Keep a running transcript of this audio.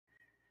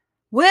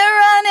We're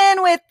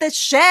running with the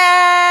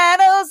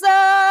shadows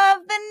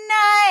of the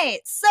night.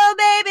 So,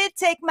 baby,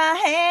 take my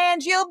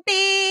hand, you'll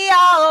be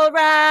all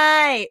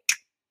right.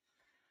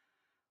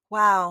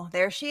 Wow,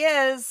 there she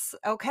is.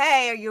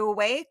 Okay, are you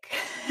awake?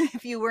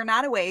 If you were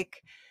not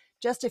awake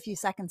just a few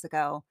seconds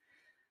ago,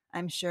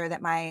 I'm sure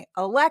that my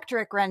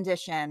electric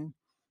rendition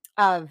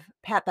of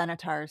Pat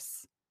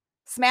Benatar's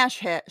smash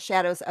hit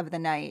Shadows of the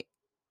Night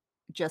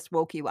just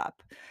woke you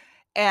up.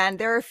 And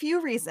there are a few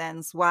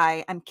reasons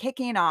why I'm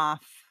kicking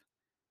off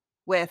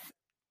with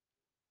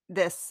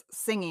this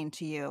singing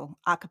to you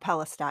a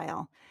cappella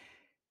style.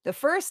 The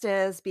first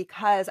is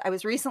because I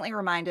was recently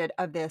reminded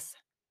of this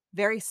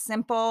very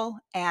simple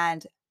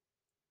and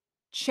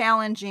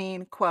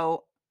challenging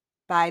quote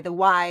by the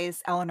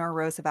wise Eleanor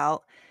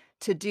Roosevelt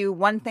to do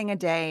one thing a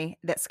day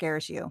that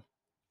scares you.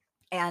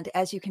 And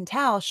as you can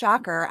tell,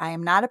 shocker, I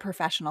am not a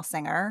professional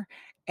singer.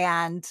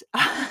 And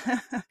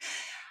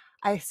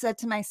I said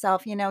to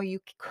myself, you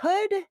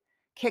could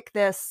kick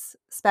this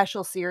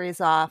special series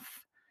off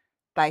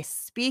by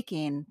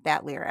speaking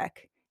that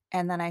lyric.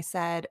 And then I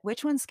said,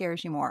 which one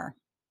scares you more?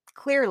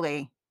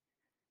 Clearly,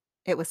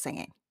 it was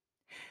singing.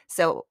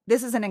 So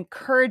this is an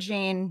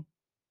encouraging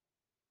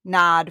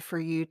nod for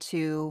you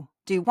to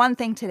do one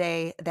thing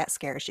today that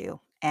scares you.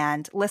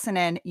 And listen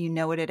in, you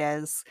know what it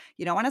is.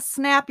 You don't want to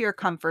snap your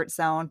comfort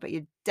zone, but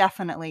you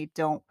definitely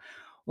don't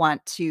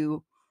want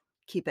to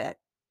keep it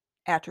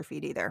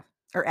atrophied either,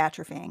 or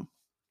atrophying.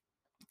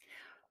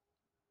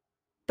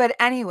 But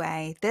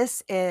anyway,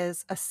 this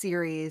is a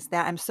series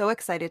that I'm so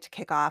excited to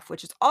kick off,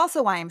 which is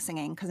also why I'm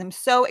singing, because I'm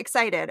so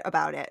excited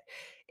about it.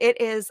 It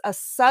is a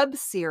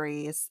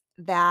sub-series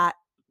that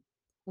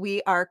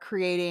we are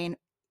creating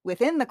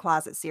within the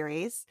Closet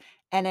series,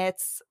 and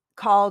it's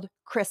called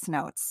Kris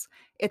Notes.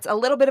 It's a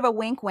little bit of a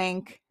wink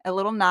wink, a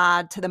little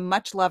nod to the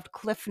much loved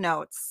Cliff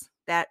Notes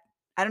that,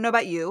 I don't know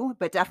about you,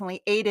 but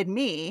definitely aided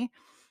me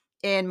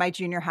in my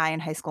junior high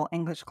and high school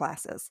English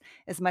classes.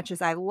 As much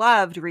as I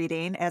loved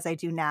reading as I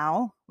do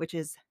now, which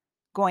is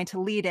going to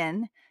lead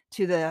in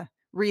to the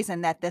reason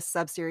that this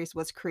subseries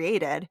was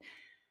created,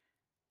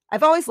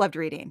 I've always loved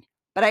reading,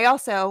 but I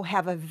also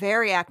have a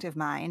very active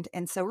mind.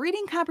 And so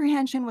reading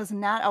comprehension was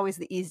not always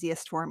the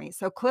easiest for me.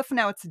 So Cliff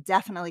Notes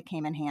definitely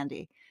came in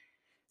handy.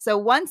 So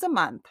once a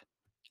month,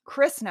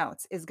 Kris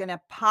Notes is going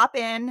to pop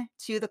in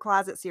to the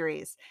Closet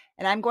series,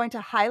 and I'm going to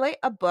highlight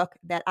a book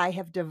that I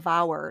have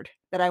devoured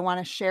that I want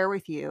to share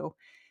with you.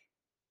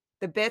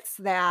 The bits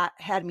that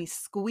had me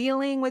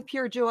squealing with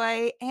pure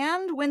joy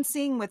and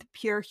wincing with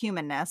pure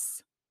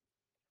humanness.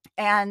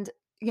 And,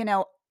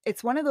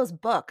 it's one of those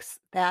books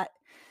that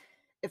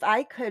if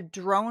I could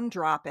drone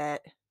drop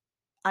it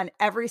on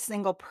every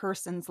single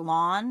person's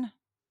lawn,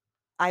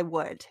 I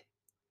would.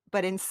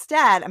 But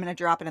instead, I'm going to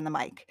drop it in the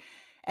mic,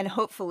 and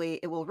hopefully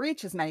it will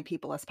reach as many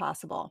people as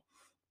possible.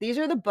 These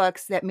are the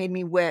books that made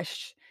me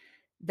wish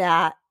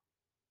that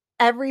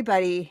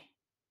everybody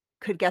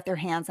could get their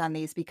hands on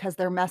these because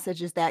their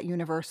message is that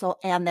universal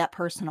and that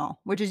personal,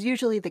 which is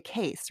usually the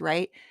case,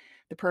 right?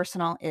 The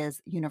personal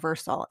is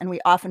universal, and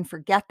we often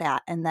forget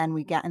that, and then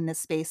we get in this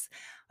space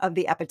of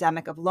the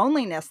epidemic of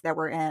loneliness that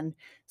we're in.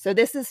 So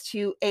this is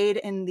to aid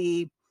in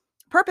the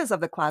purpose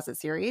of the Closet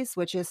series,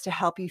 which is to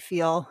help you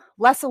feel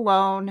less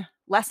alone,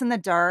 less in the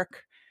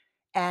dark,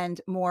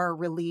 and more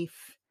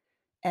relief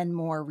and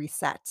more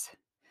reset.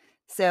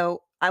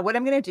 So what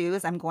I'm going to do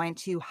is I'm going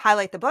to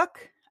highlight the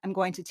book. I'm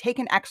going to take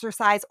an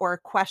exercise or a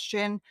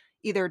question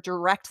either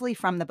directly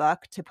from the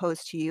book to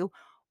pose to you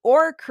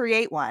or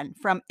create one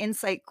from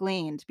insight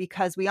gleaned,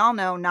 because we all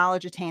know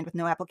knowledge attained with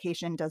no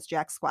application does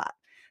jack squat.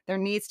 There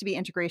needs to be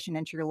integration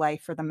into your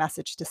life for the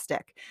message to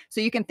stick.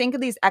 So you can think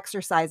of these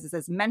exercises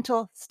as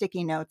mental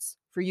sticky notes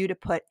for you to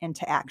put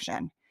into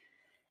action.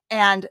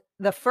 And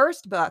the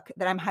first book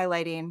that I'm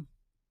highlighting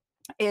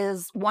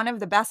is one of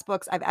the best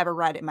books I've ever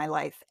read in my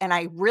life. And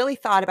I really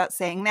thought about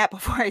saying that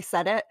before I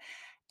said it.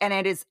 And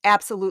it is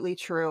absolutely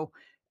true.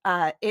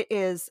 It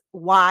is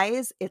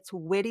wise, it's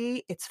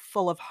witty, it's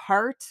full of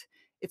heart,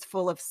 it's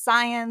full of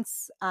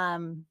science,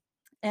 and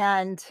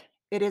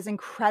it is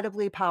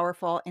incredibly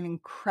powerful and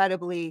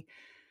incredibly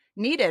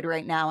needed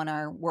right now in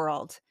our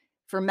world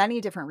for many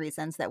different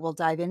reasons that we'll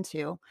dive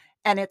into.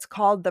 And it's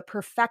called The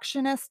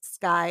Perfectionist's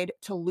Guide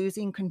to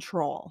Losing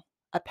Control: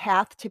 A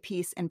Path to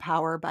Peace and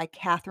Power by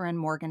Katherine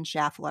Morgan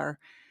Schafler.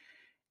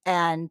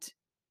 And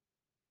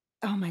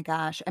oh my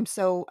gosh, I'm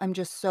so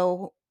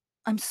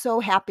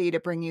happy to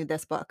bring you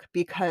this book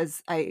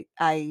because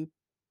I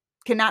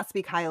cannot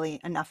speak highly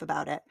enough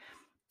about it.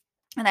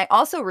 And I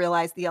also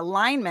realized the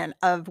alignment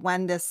of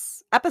when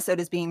this episode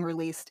is being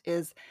released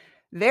is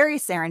very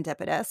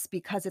serendipitous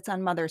because it's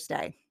on Mother's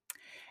Day.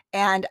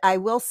 And I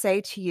will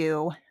say to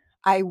you,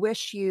 I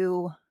wish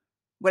you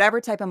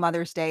whatever type of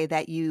Mother's Day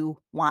that you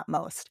want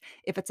most.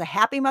 If it's a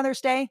happy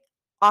Mother's Day,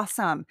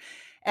 awesome.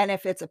 And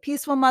if it's a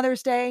peaceful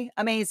Mother's Day,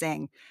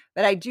 amazing.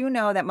 But I do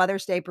know that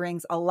Mother's Day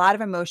brings a lot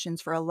of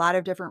emotions for a lot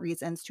of different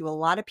reasons to a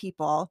lot of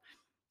people.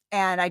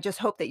 And I just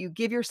hope that you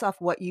give yourself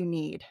what you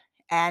need.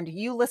 And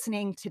you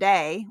listening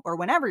today, or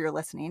whenever you're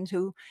listening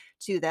to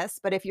this,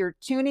 but if you're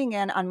tuning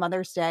in on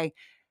Mother's Day,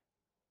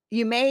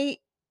 you may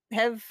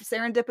have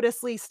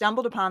serendipitously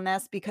stumbled upon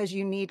this because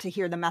you need to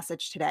hear the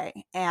message today.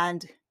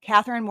 And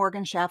Katherine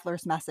Morgan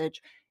Schafler's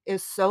message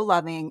is so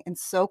loving and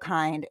so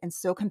kind and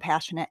so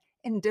compassionate.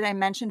 And did I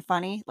mention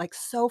funny? Like,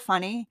 so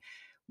funny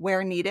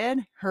where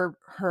needed.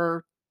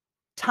 Her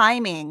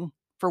timing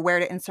for where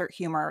to insert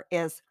humor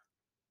is,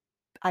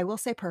 I will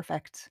say,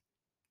 perfect.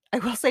 I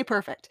will say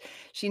perfect.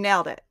 She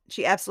nailed it.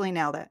 She absolutely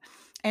nailed it.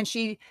 And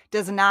she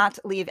does not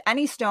leave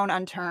any stone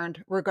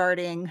unturned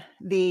regarding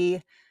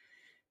the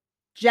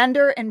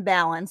gender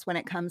imbalance when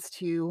it comes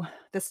to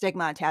the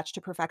stigma attached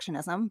to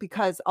perfectionism,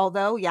 because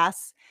although,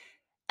 yes,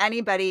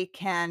 anybody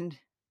can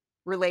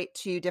relate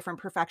to different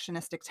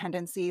perfectionistic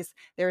tendencies,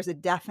 there's a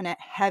definite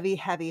heavy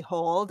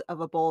hold of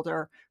a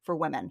boulder for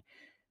women.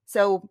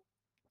 So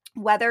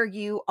whether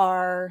you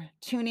are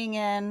tuning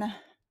in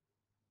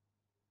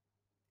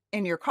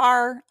your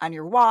car, on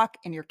your walk,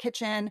 in your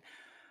kitchen,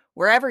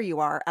 wherever you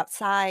are,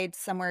 outside,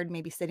 somewhere,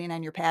 maybe sitting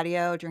on your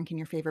patio, drinking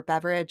your favorite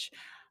beverage,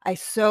 I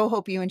so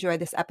hope you enjoy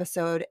this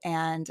episode,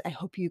 and I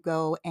hope you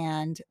go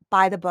and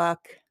buy the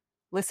book,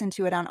 listen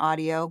to it on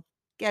audio,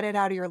 get it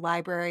out of your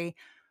library,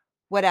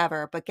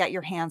 whatever, but get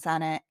your hands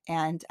on it,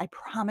 and I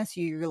promise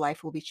you your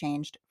life will be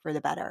changed for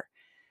the better.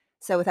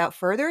 So without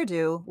further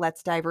ado,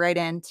 let's dive right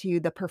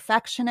into The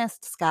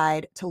Perfectionist's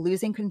Guide to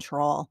Losing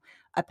Control,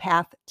 A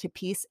Path to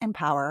Peace and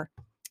Power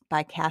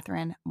by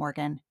Katherine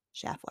Morgan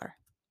Schafler.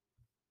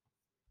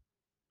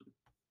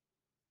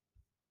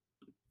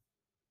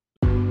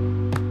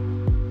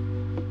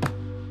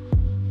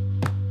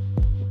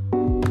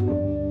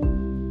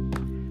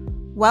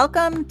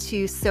 Welcome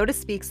to So to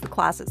Speak's The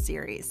Closet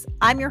series.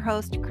 I'm your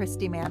host, Kris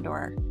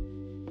Mandor.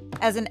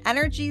 As an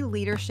energy,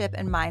 leadership,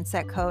 and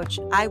mindset coach,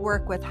 I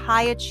work with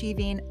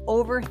high-achieving,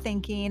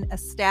 overthinking,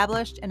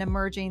 established and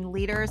emerging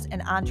leaders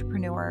and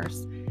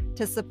entrepreneurs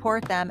to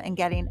support them in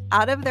getting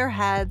out of their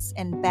heads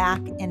and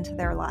back into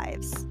their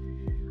lives.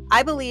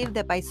 I believe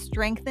that by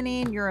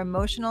strengthening your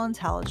emotional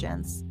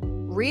intelligence,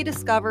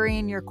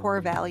 rediscovering your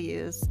core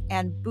values,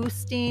 and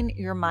boosting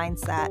your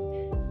mindset,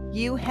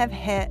 you have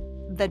hit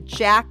the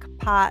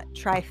jackpot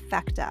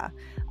trifecta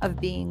of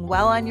being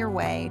well on your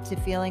way to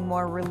feeling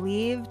more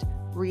relieved,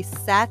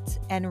 reset,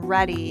 and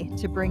ready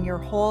to bring your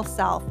whole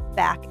self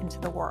back into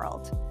the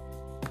world.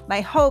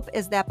 My hope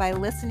is that by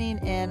listening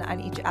in on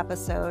each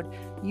episode,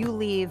 you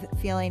leave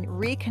feeling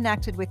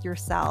reconnected with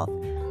yourself,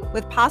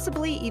 with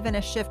possibly even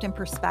a shift in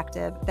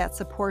perspective that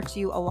supports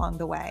you along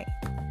the way.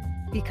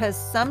 Because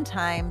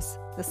sometimes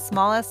the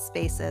smallest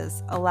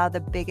spaces allow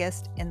the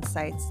biggest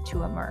insights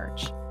to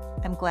emerge.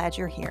 I'm glad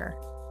you're here.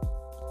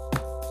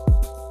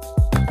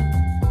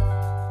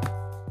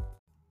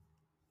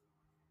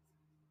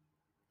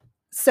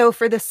 So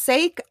for the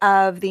sake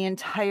of the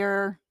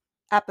entire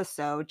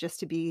episode, just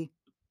to be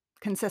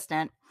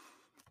consistent,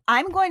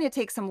 I'm going to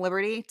take some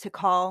liberty to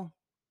call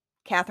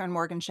Katherine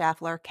Morgan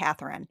Schafler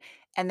Katherine.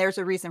 And there's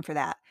a reason for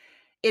that.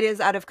 It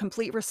is out of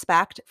complete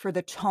respect for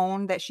the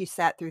tone that she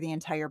set through the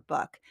entire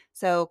book.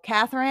 So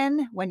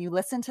Katherine, when you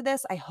listen to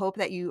this, I hope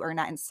that you are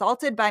not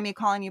insulted by me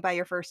calling you by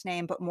your first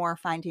name, but more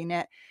finding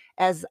it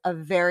as a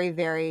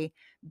very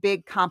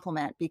big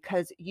compliment,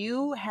 because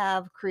you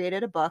have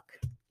created a book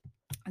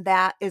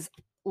that is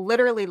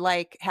literally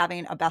like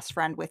having a best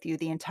friend with you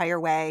the entire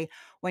way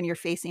when you're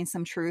facing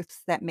some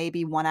truths that may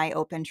be one eye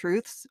open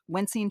truths,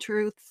 wincing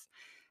truths.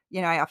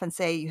 You know, I often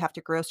say you have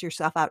to gross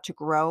yourself out to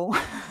grow.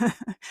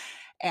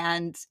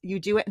 And you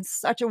do it in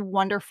such a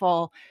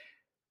wonderful,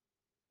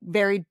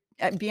 very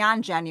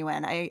beyond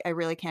genuine. I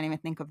really can't even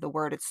think of the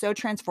word. It's so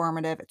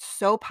transformative. It's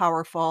so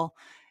powerful.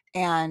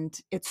 And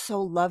it's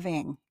so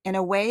loving in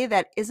a way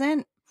that's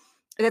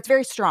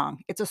very strong.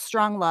 It's a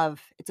strong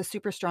love. It's a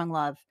super strong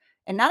love,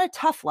 and not a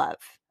tough love,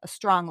 a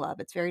strong love.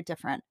 It's very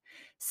different.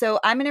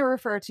 So I'm going to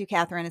refer to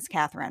Katherine as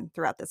Katherine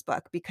throughout this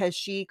book because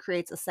she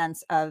creates a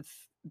sense of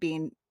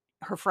being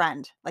her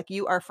friend. Like,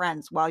 you are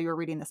friends while you're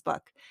reading this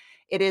book.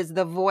 It is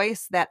the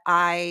voice that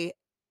I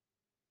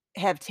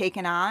have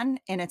taken on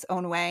in its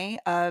own way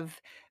of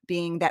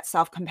being that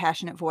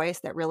self-compassionate voice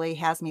that really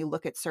has me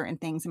look at certain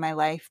things in my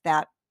life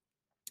that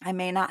I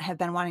may not have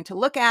been wanting to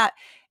look at,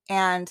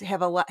 and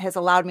has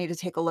allowed me to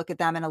take a look at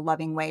them in a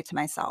loving way to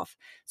myself.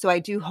 So I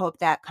do hope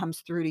that comes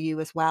through to you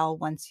as well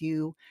once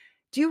you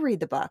do read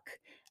the book.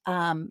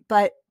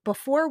 But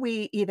before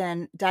we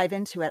even dive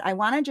into it, I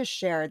want to just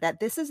share that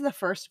this is the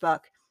first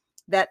book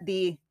that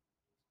the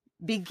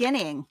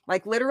beginning,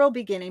 like literal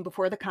beginning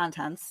before the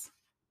contents,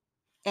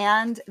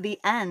 and the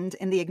end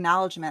in the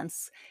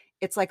acknowledgments,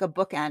 it's like a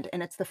bookend.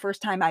 And it's the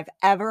first time I've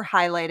ever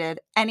highlighted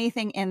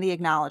anything in the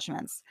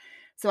acknowledgments.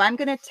 So I'm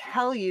going to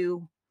tell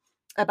you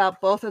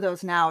about both of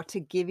those now to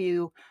give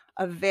you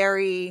a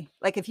very,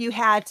 like, if you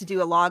had to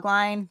do a log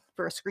line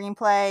for a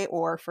screenplay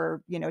or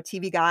for,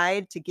 TV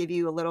guide, to give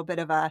you a little bit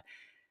of a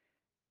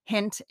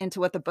hint into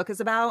what the book is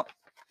about,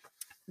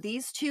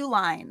 these two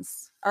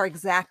lines are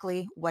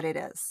exactly what it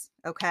is.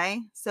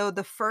 Okay. So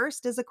the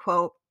first is a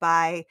quote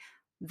by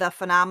the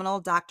phenomenal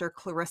Dr.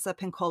 Clarissa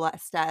Pinkola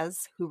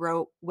Estes, who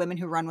wrote Women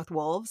Who Run with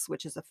Wolves,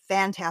 which is a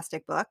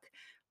fantastic book.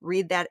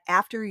 Read that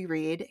after you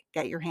read,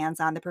 get your hands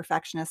on the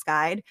Perfectionist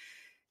Guide.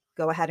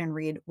 Go ahead and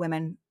read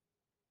Women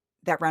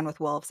That Run with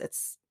Wolves.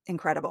 It's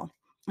incredible.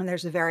 And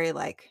there's a very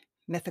like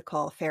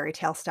mythical fairy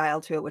tale style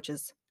to it, which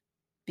is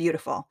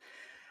beautiful.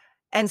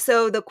 And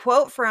so the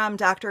quote from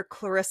Dr.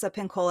 Clarissa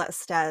Pinkola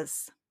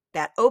Estes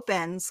that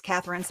opens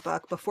Katherine's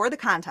book before the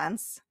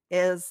contents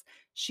is,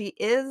 "She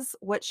is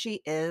what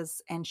she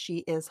is, and she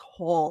is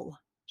whole.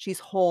 She's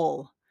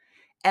whole."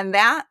 And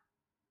that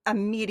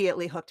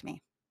immediately hooked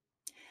me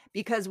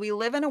because we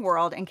live in a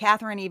world, and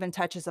Katherine even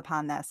touches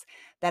upon this,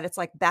 that it's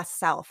like best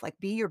self, like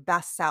be your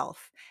best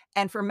self.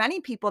 And for many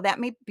people, that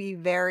may be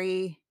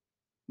very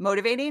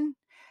motivating.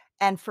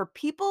 And for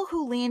people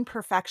who lean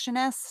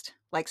perfectionist,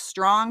 like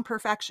strong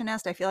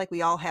perfectionist, I feel like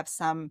we all have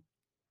some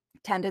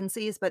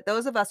tendencies, but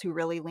those of us who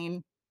really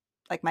lean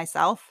like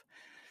myself,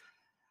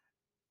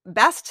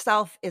 best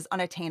self is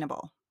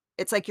unattainable.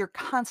 It's like you're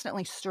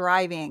constantly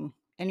striving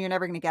and you're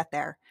never going to get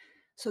there.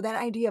 So that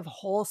idea of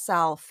whole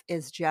self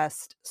is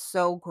just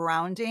so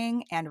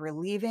grounding and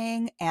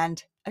relieving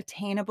and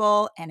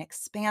attainable and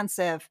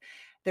expansive.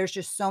 There's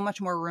just so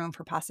much more room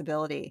for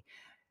possibility.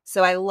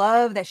 So I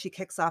love that she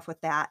kicks off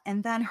with that.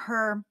 And then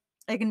her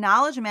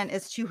acknowledgement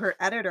is to her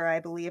editor, I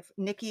believe,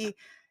 Nikki,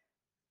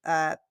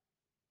 uh,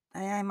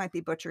 I might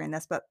be butchering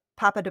this, but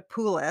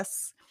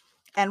Papadopoulos.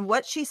 And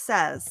what she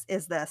says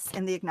is this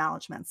in the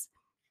acknowledgments.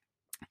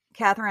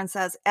 Katherine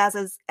says, as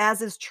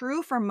is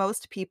true for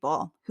most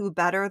people who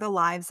better the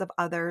lives of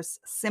others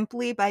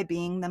simply by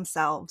being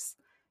themselves,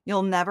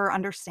 you'll never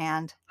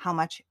understand how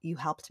much you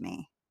helped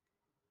me.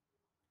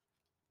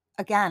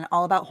 Again,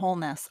 all about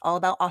wholeness, all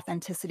about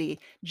authenticity,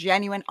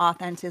 genuine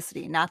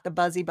authenticity, not the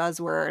buzzy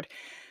buzzword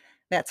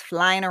that's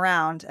flying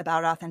around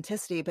about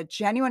authenticity, but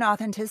genuine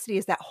authenticity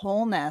is that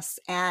wholeness.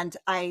 And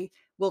I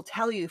will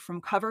tell you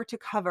from cover to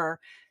cover,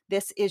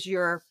 this is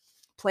your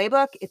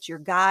playbook. It's your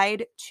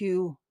guide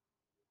to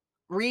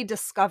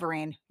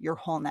rediscovering your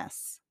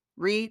wholeness,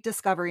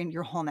 rediscovering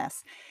your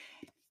wholeness.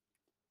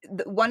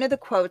 One of the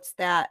quotes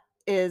that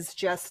is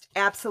just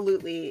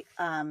absolutely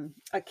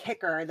a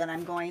kicker that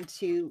I'm going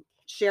to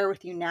share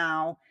with you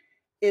now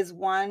is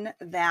one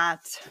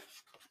that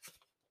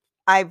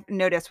I've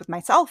noticed with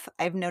myself,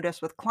 I've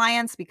noticed with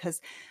clients, because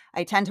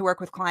I tend to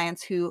work with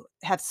clients who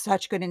have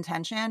such good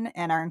intention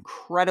and are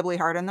incredibly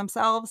hard on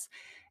themselves.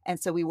 And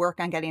so we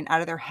work on getting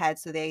out of their head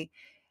so they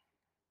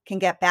can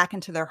get back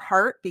into their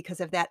heart,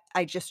 because of that.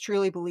 I just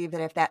truly believe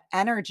that if that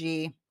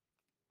energy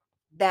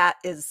that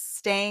is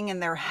staying in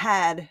their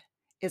head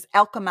is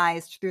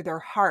alchemized through their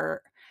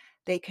heart,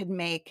 they could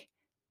make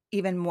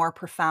even more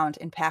profound,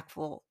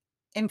 impactful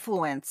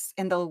influence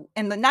in the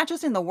not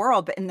just in the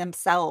world, but in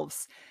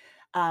themselves.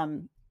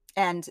 um,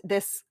 and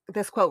this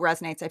quote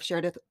resonates. I've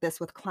shared this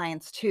with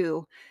clients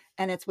too,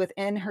 and it's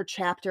within her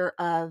chapter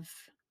of,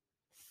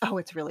 oh,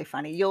 it's really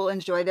funny. You'll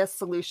enjoy this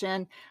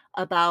solution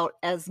about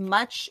as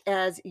much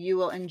as you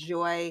will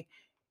enjoy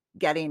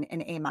getting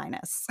an A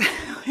minus,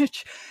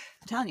 which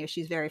I'm telling you,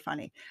 she's very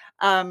funny.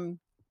 Um,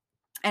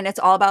 and it's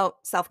all about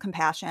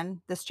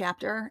self-compassion, this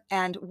chapter.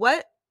 And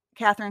what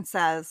Katherine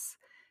says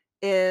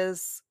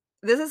is,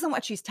 this isn't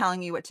what she's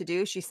telling you what to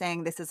do. She's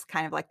saying this is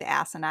kind of like the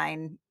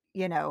asinine,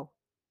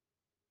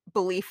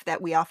 belief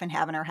that we often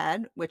have in our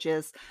head, which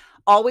is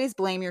always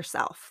blame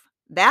yourself.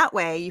 That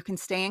way you can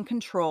stay in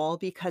control,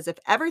 because if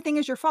everything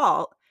is your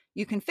fault,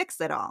 you can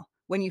fix it all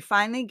when you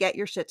finally get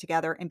your shit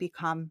together and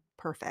become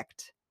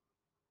perfect,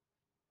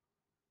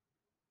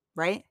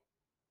 right?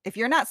 If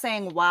you're not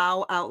saying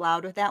wow out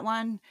loud with that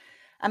one,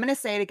 I'm going to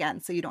say it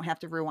again so you don't have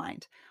to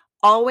rewind.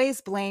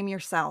 Always blame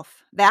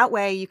yourself. That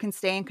way you can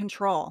stay in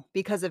control,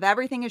 because if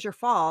everything is your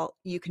fault,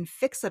 you can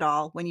fix it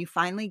all when you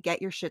finally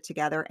get your shit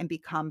together and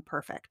become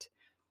perfect.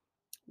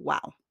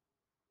 Wow.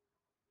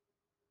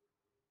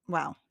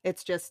 Wow.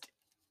 It's just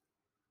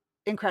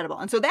incredible.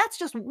 And so that's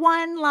just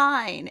one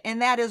line,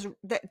 and that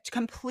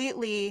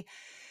completely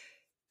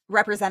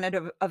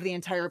representative of the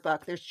entire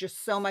book. There's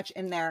just so much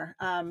in there.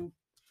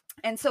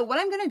 And so what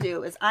I'm going to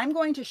do is I'm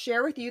going to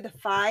share with you the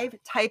 5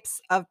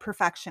 types of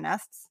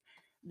perfectionists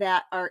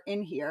that are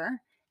in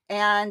here.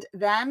 And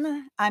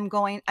then I'm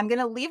going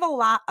to leave a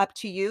lot up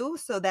to you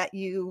so that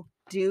you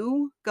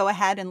do go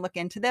ahead and look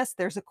into this.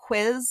 There's a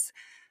quiz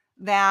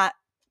that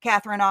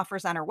Katherine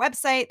offers on her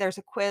website. There's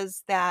a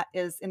quiz that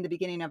is in the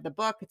beginning of the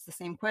book. It's the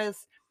same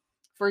quiz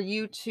for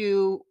you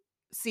to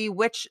see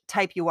which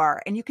type you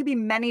are. And you could be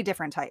many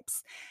different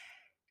types.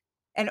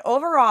 And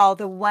overall,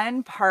 the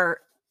one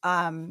part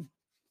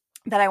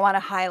that I want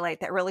to highlight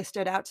that really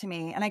stood out to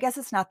me, and I guess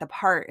it's not the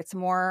part, it's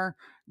more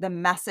the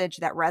message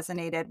that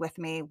resonated with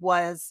me,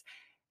 was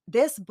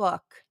this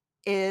book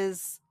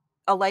is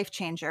a life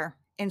changer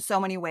in so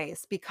many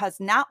ways, because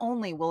not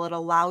only will it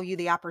allow you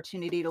the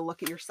opportunity to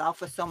look at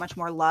yourself with so much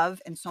more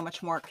love and so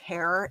much more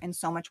care and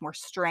so much more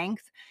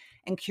strength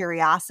and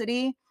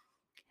curiosity,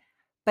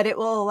 But it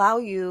will allow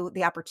you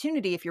the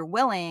opportunity, if you're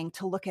willing,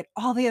 to look at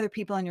all the other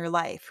people in your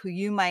life who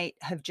you might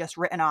have just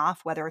written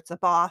off, whether it's a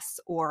boss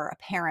or a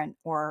parent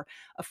or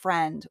a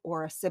friend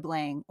or a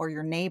sibling or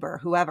your neighbor,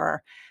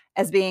 whoever,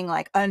 as being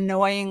like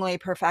annoyingly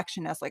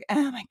perfectionist. Like,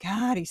 oh my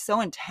God, he's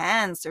so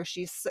intense, or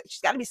she's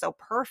got to be so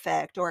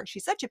perfect, or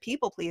she's such a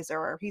people pleaser,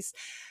 or he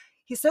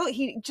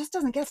just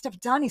doesn't get stuff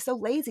done. He's so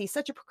lazy. He's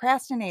such a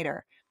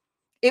procrastinator.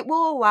 It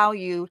will allow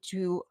you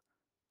to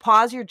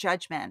pause your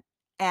judgment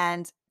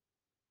and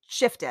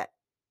shift it.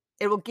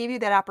 It will give you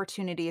that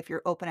opportunity, if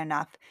you're open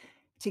enough,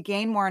 to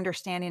gain more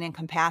understanding and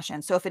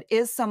compassion. So if it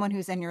is someone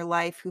who's in your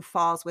life who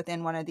falls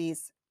within one of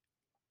these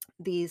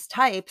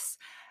types,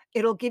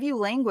 it'll give you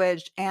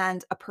language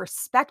and a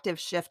perspective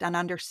shift on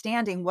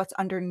understanding what's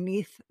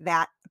underneath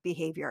that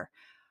behavior.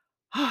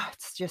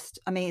 It's just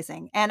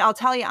amazing. And I'll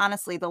tell you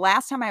honestly, the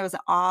last time I was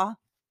in awe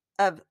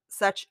of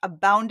such a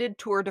bounded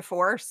tour de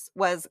force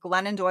was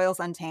Glennon Doyle's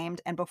Untamed,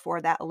 and before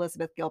that,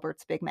 Elizabeth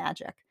Gilbert's Big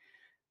Magic.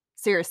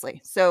 Seriously.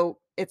 So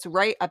it's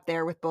right up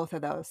there with both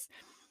of those.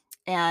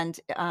 And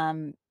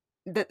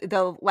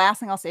the last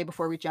thing I'll say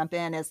before we jump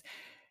in is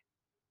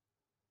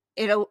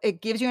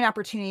it gives you an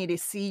opportunity to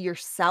see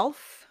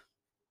yourself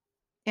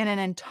in an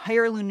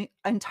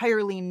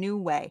entirely new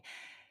way.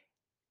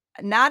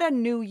 Not a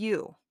new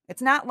you.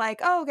 It's not like,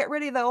 "Oh, get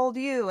rid of the old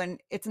you,"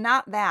 and it's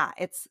not that.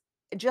 It's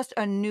just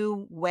a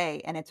new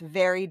way, and it's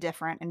very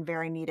different and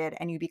very needed,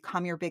 and you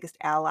become your biggest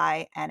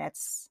ally, and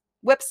it's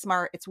whip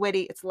smart, it's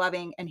witty, it's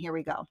loving, and here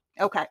we go.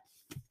 Okay.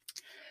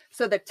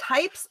 So the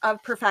types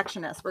of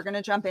perfectionists we're going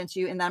to jump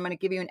into, and then I'm going to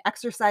give you an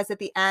exercise at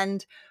the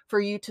end for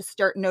you to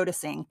start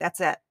noticing. That's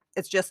it.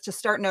 It's just to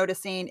start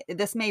noticing.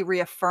 This may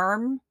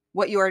reaffirm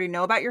what you already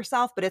know about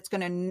yourself, but it's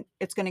going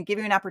to give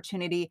you an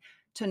opportunity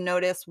to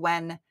notice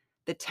when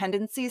the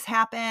tendencies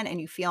happen and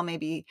you feel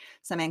maybe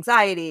some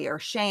anxiety or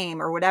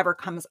shame or whatever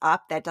comes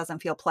up that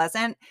doesn't feel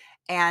pleasant,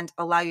 and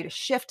allow you to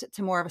shift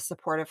to more of a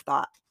supportive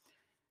thought.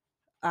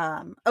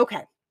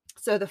 Okay.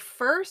 So the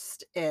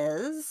first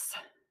is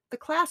the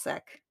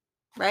classic,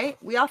 right?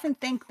 We often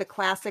think the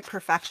classic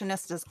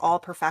perfectionist is all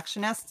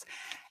perfectionists.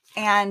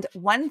 And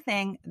one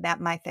thing that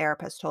my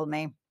therapist told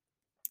me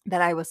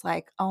that I was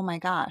like, oh my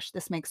gosh,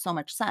 this makes so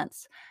much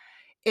sense,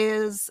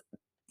 is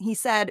he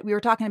said, we were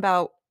talking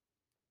about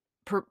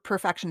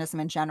perfectionism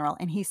in general.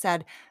 And he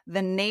said,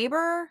 the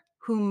neighbor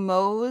who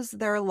mows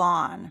their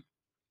lawn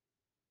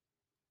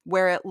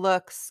where it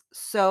looks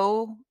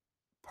so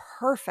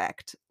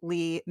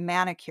perfectly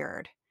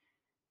manicured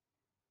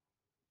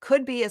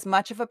could be as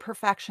much of a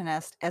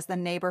perfectionist as the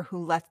neighbor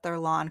who lets their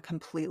lawn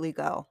completely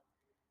go.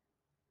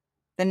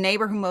 The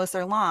neighbor who mows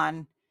their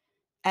lawn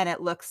and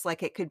it looks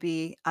like it could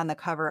be on the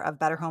cover of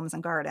Better Homes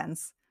and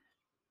Gardens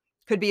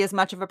could be as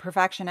much of a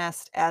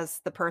perfectionist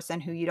as the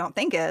person who you don't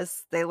think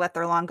is. They let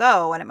their lawn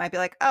go, and it might be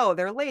like, oh,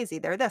 they're lazy,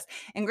 they're this.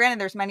 And granted,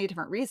 there's many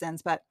different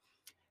reasons, but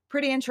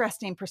pretty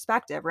interesting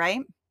perspective,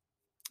 right?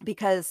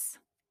 Because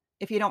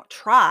if you don't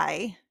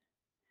try,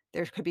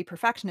 there could be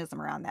perfectionism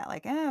around that.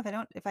 Like,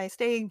 if I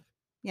stay,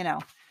 you know,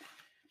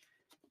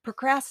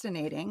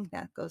 procrastinating,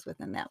 that goes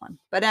within that one.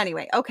 But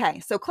anyway, okay.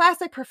 So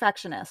classic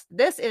perfectionist.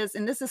 This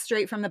is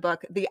straight from the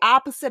book, the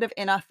opposite of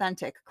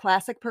inauthentic.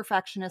 Classic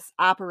perfectionists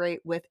operate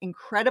with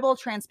incredible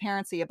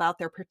transparency about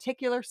their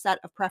particular set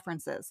of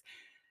preferences.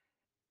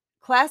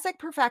 Classic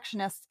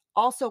perfectionists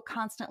also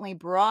constantly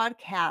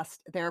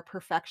broadcast their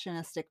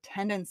perfectionistic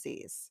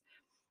tendencies.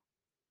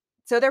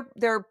 So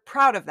they're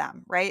proud of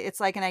them, right?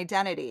 It's like an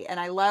identity. And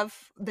I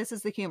love, this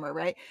is the humor,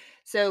 right?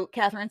 So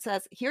Katherine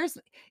says, here's,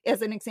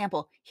 as an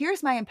example,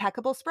 here's my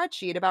impeccable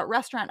spreadsheet about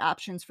restaurant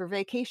options for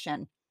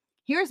vacation.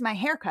 Here's my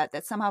haircut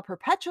that somehow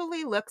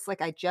perpetually looks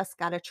like I just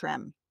got a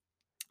trim.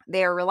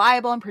 They are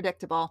reliable and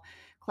predictable.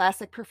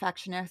 Classic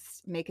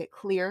perfectionists make it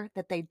clear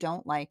that they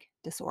don't like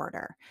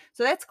disorder.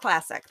 So that's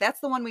classic. That's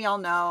the one we all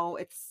know.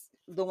 It's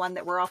the one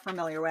that we're all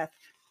familiar with.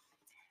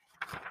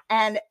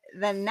 And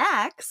the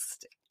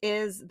next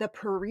is the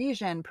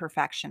Parisian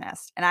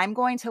perfectionist. And I'm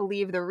going to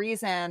leave the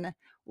reason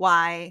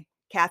why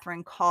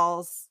Katherine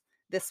calls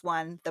this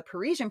one the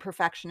Parisian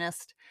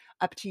perfectionist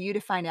up to you to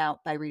find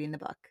out by reading the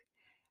book.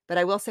 But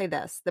I will say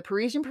this, the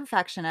Parisian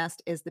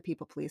perfectionist is the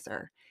people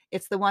pleaser.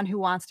 It's the one who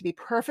wants to be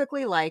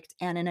perfectly liked,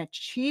 and an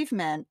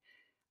achievement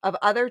of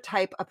other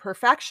type of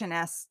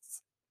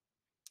perfectionists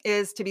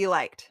is to be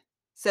liked.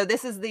 So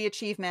this is the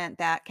achievement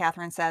that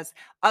Katherine says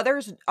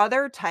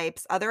other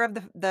types, other of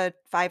the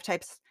 5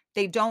 types,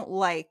 they don't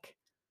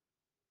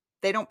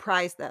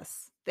prize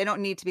this. They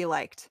don't need to be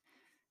liked.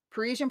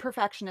 Parisian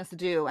perfectionists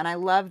do, and I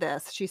love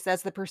this. She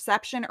says the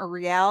perception or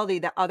reality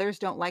that others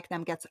don't like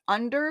them gets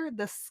under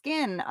the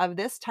skin of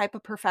this type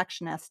of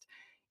perfectionist,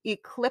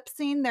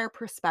 eclipsing their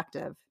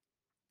perspective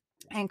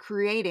and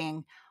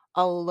creating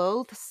a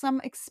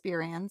loathsome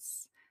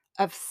experience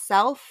of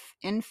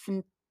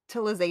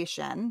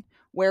self-infantilization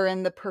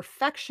wherein the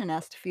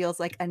perfectionist feels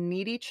like a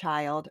needy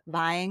child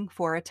vying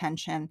for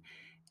attention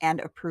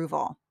and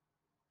approval.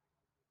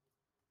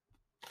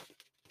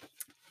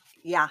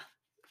 Yeah,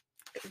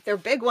 they're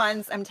big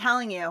ones. I'm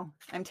telling you.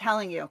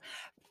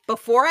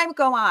 Before I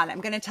go on,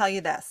 I'm going to tell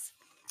you this.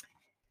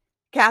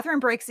 Katherine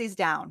breaks these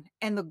down,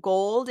 and the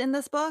gold in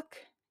this book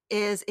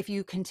is if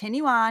you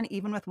continue on,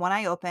 even with one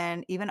eye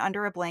open, even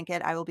under a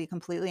blanket, I will be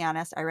completely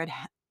honest, I read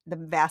the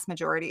vast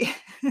majority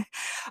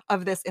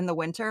of this in the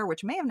winter,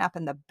 which may have not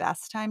been the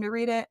best time to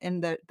read it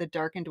in the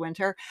darkened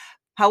winter.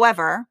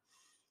 However,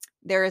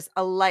 there is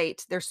a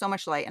light. There's so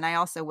much light, and I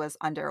also was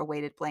under a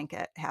weighted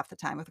blanket half the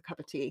time with a cup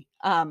of tea.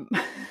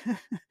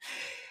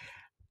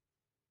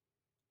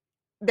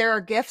 There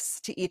are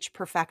gifts to each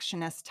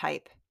perfectionist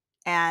type,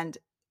 and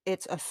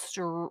it's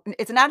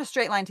not a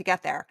straight line to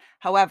get there.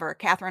 However,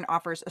 Katherine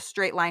offers a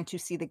straight line to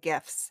see the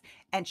gifts,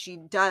 and she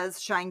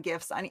does shine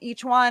gifts on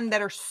each one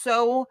that are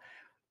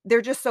they're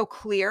just so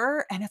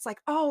clear, and it's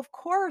like, "Oh, of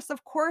course,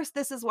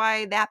 this is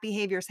why that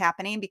behavior is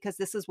happening because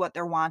this is what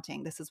they're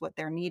wanting, this is what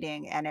they're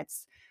needing," and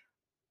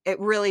it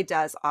really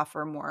does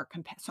offer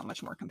so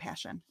much more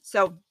compassion.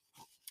 So,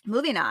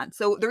 moving on.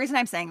 So, the reason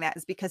I'm saying that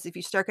is because if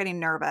you start getting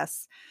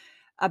nervous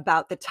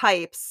about the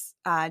types,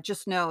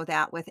 just know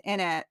that within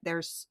it,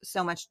 there's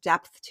so much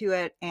depth to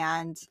it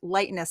and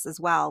lightness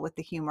as well with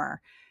the humor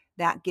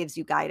that gives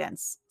you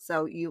guidance.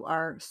 So you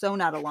are so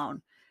not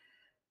alone.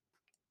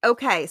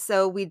 Okay,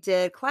 so we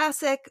did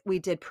classic, we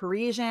did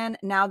Parisian.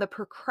 Now the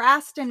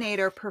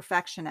procrastinator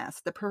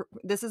perfectionist.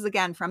 This is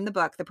again from the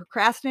book, The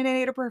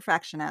Procrastinator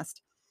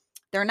Perfectionist.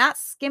 They're not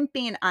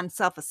skimping on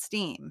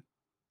self-esteem.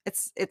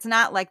 It's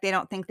not like they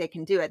don't think they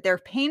can do it. They're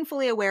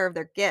painfully aware of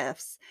their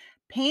gifts.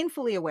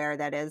 Painfully aware,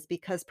 that is,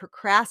 because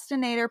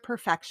procrastinator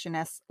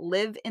perfectionists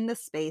live in the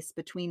space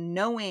between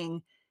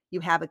knowing you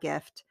have a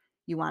gift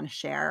you want to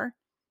share,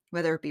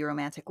 whether it be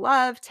romantic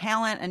love,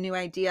 talent, a new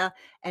idea,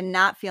 and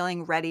not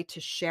feeling ready to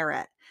share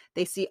it.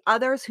 They see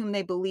others whom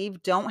they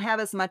believe don't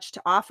have as much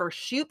to offer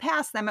shoot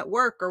past them at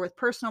work or with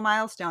personal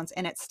milestones,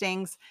 and it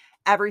stings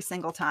every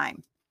single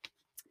time.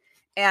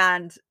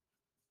 And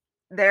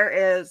there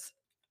is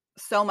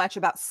so much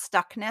about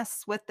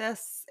stuckness with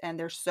this, and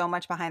there's so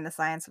much behind the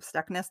science of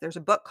stuckness. There's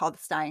a book called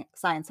The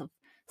Science of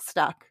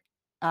Stuck.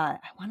 I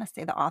want to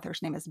say the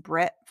author's name is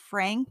Britt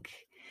Frank.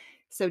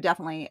 So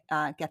definitely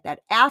get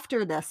that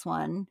after this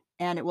one,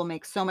 and it will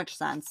make so much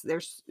sense.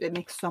 It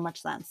makes so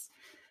much sense.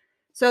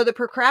 So the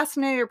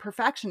procrastinator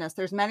perfectionist,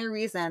 there's many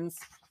reasons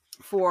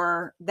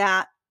for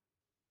that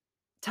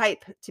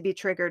type to be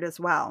triggered as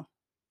well.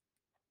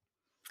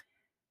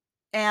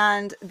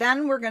 And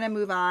then we're going to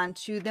move on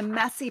to the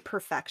messy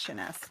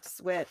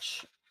perfectionists,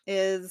 which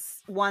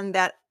is one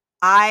that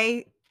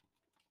I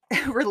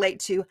relate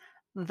to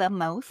the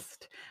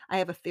most. I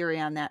have a theory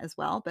on that as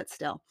well, but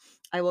still,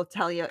 I will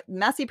tell you,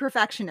 messy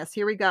perfectionists,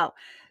 here we go.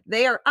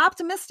 They are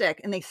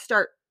optimistic and they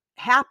start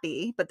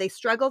happy, but they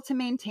struggle to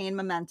maintain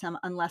momentum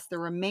unless the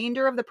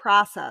remainder of the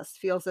process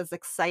feels as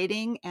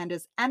exciting and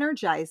as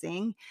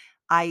energizing,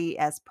 i.e.,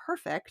 as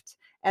perfect,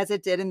 as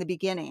it did in the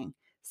beginning.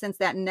 Since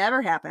that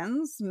never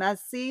happens,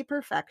 messy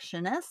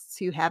perfectionists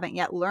who haven't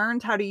yet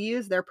learned how to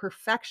use their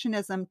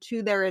perfectionism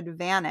to their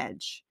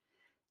advantage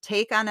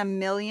take on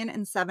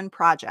 1,000,007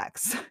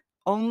 projects,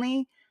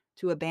 only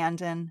to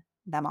abandon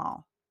them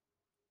all.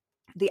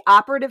 The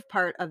operative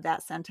part of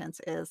that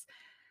sentence is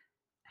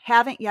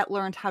haven't yet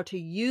learned how to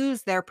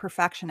use their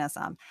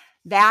perfectionism.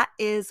 That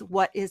is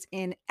what is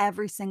in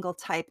every single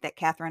type that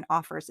Katherine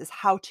offers, is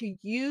how to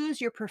use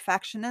your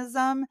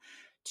perfectionism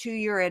to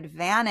your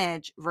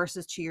advantage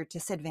versus to your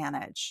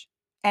disadvantage.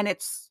 And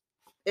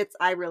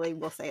I really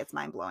will say it's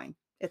mind-blowing.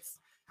 It's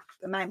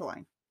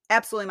mind-blowing.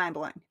 Absolutely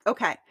mind-blowing.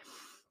 Okay.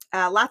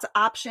 Lots of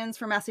options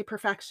for messy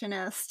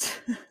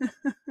perfectionist.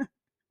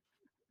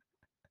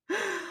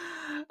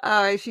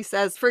 She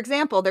says, for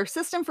example, their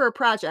system for a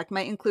project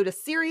might include a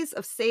series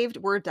of saved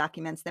Word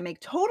documents that make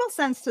total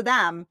sense to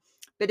them,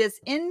 but is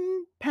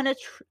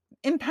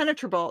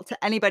impenetrable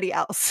to anybody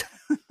else.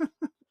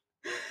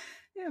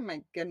 Oh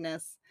my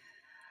goodness.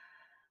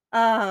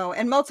 Oh,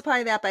 and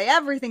multiply that by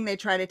everything they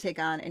try to take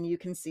on, and you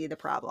can see the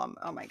problem.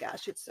 Oh my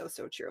gosh, it's so,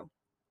 so true.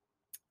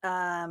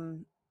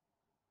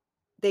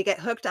 They get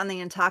hooked on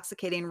the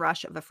intoxicating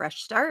rush of a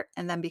fresh start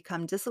and then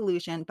become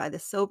disillusioned by the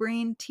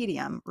sobering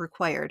tedium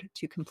required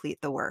to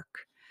complete the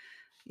work.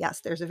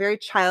 Yes, there's a very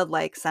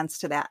childlike sense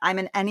to that. I'm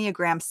an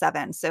Enneagram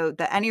 7. So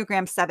the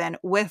Enneagram 7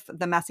 with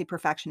the messy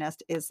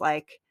perfectionist is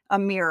like a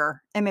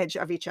mirror image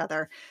of each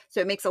other. So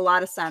it makes a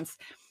lot of sense.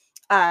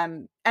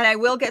 And I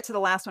will get to the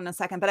last one in a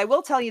second, but I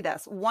will tell you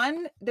this.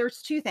 One,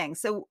 there's two things.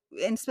 So,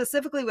 and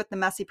specifically with the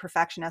messy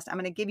perfectionist, I'm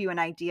going to give you an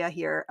idea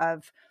here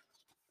of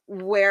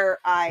where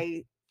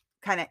I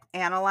kind of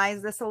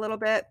analyze this a little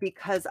bit,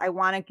 because I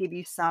want to give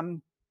you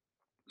some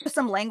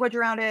language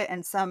around it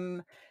and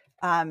some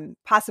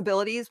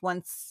possibilities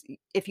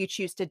if you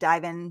choose to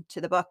dive into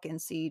the book and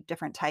see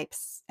different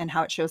types and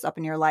how it shows up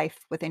in your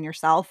life within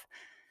yourself.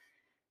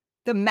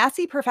 The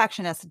messy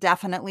perfectionist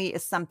definitely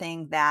is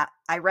something that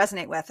I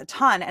resonate with a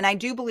ton, and I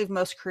do believe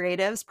most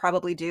creatives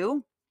probably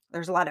do.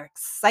 There's a lot of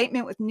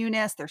excitement with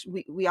newness.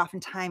 We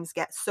oftentimes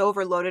get so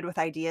overloaded with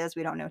ideas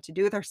we don't know what to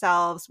do with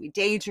ourselves. We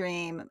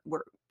daydream.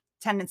 We're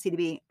tendency to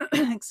be,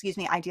 excuse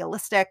me,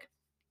 idealistic.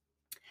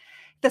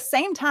 At the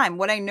same time,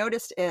 what I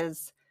noticed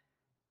is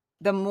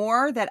the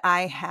more that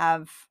I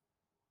have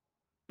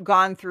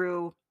gone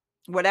through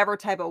whatever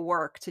type of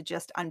work to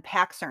just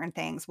unpack certain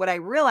things, what I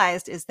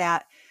realized is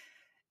that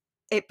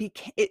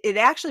it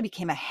actually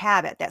became a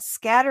habit. That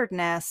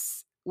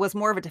scatteredness was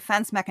more of a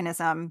defense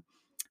mechanism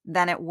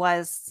than it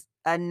was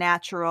a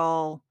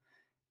natural,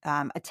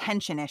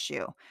 attention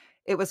issue.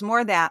 It was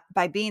more that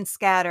by being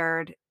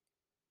scattered,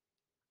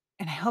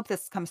 and I hope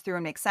this comes through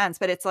and makes sense,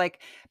 but it's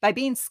like by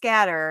being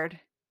scattered,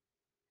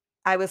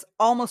 I was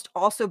almost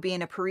also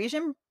being a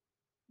Parisian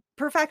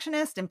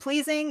perfectionist and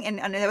pleasing, and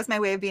that was my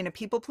way of being a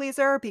people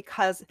pleaser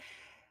because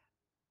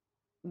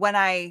when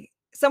I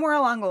somewhere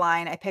along the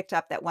line, I picked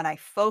up that when I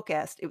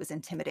focused, it was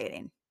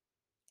intimidating.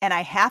 And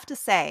I have to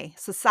say,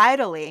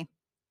 societally,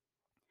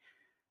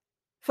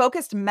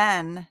 focused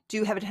men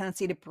do have a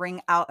tendency to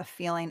bring out a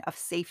feeling of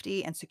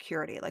safety and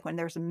security. Like when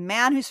there's a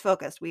man who's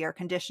focused, we are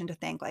conditioned to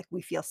think like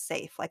we feel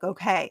safe, like,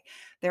 okay,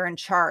 they're in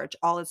charge,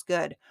 all is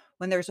good.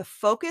 When there's a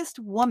focused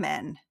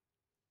woman,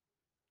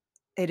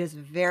 it is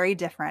very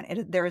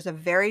different. There is a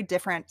very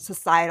different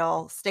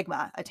societal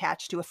stigma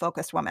attached to a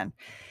focused woman.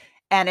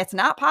 And it's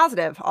not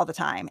positive all the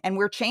time. And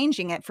we're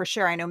changing it for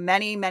sure. I know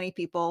many, many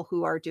people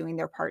who are doing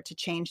their part to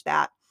change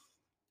that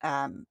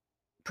um,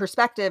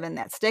 perspective and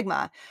that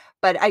stigma.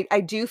 But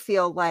I do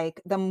feel like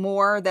the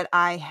more that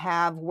I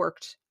have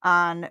worked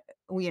on,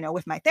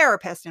 with my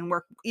therapist and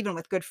work even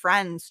with good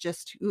friends,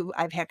 just who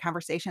I've had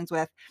conversations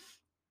with,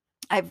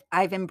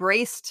 I've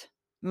embraced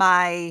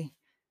my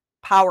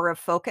power of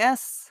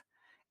focus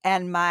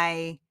and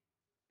my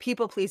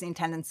people pleasing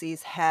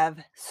tendencies have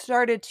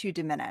started to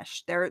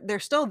diminish. They're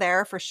still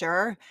there for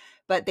sure,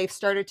 but they've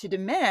started to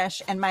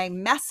diminish, and my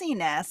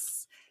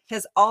messiness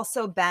has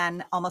also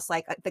been almost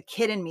like the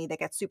kid in me that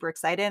gets super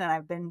excited, and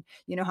I've been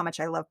how much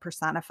I love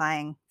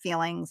personifying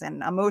feelings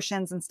and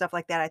emotions and stuff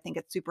like that. I think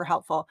it's super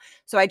helpful.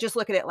 So I just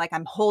look at it like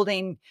I'm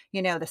holding, the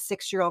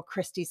 6-year-old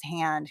Christy's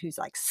hand who's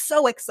like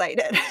so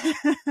excited.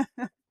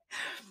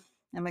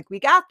 I'm like, "We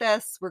got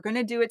this. We're going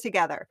to do it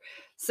together."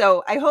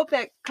 So I hope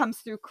that comes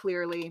through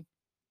clearly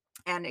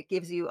and it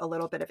gives you a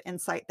little bit of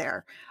insight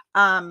there.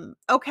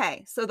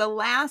 Okay, so the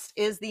last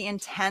is the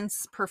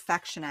intense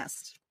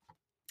perfectionist.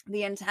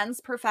 The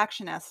intense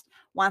perfectionist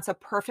wants a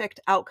perfect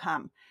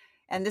outcome.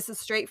 And this is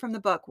straight from the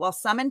book. While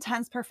some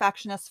intense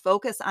perfectionists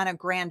focus on a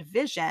grand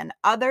vision,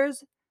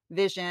 others'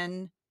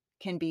 vision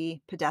can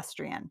be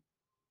pedestrian.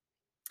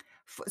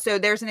 So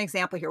there's an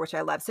example here, which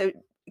I love. So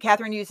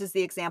Katherine uses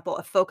the example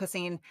of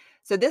focusing.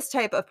 So this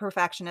type of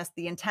perfectionist,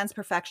 the intense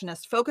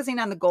perfectionist, focusing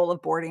on the goal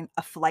of boarding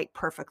a flight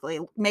perfectly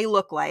may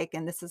look like,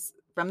 and this is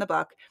from the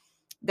book,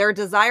 their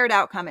desired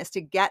outcome is to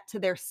get to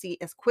their seat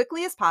as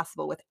quickly as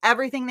possible with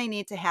everything they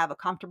need to have a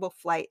comfortable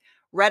flight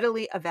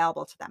readily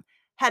available to them.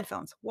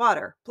 Headphones,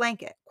 water,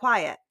 blanket,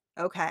 quiet.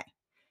 Okay.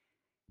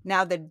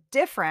 Now the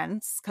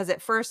difference, because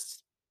at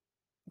first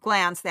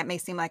glance, that may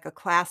seem like a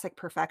classic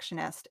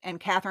perfectionist. And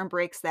Catherine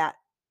breaks that,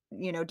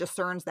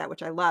 discerns that,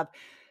 which I love.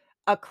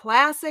 A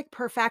classic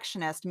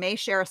perfectionist may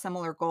share a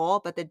similar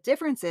goal, but the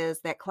difference is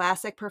that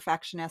classic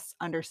perfectionists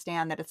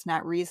understand that it's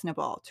not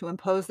reasonable to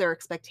impose their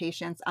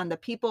expectations on the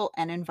people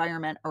and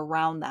environment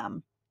around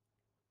them.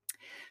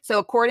 So,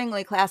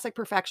 accordingly, classic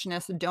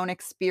perfectionists don't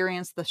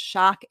experience the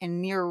shock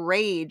and near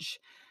rage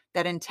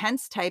that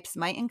intense types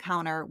might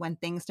encounter when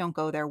things don't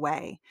go their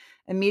way.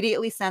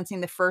 Immediately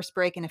sensing the first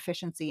break in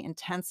efficiency,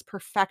 intense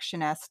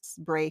perfectionists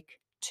break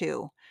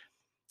too.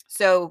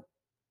 So,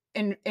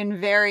 in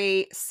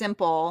very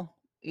simple,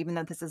 even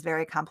though this is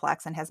very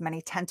complex and has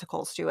many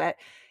tentacles to it,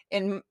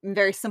 in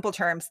very simple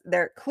terms,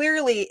 there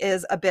clearly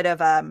is a bit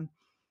of a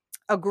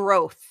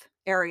growth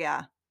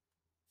area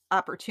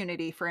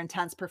opportunity for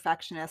intense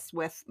perfectionists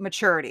with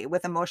maturity,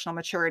 with emotional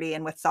maturity,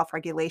 and with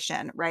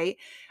self-regulation, right?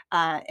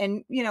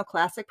 And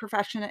classic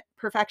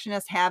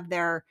perfectionists have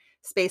their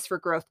space for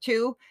growth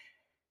too.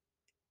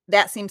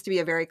 That seems to be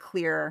a very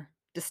clear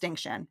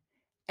distinction.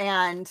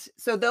 And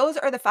so those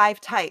are the 5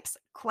 types: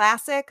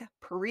 classic,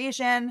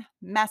 Parisian,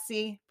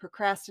 messy,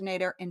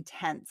 procrastinator,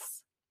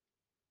 intense.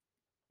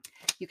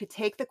 You could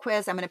take the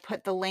quiz. I'm going to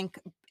put the link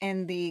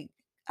in the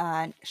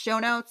show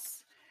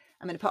notes.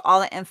 I'm going to put all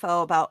the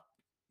info about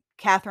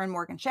Katherine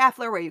Morgan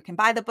Schafler, where you can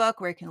buy the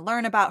book, where you can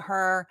learn about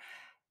her,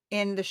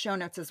 in the show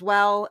notes as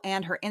well,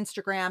 and her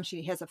Instagram.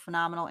 She has a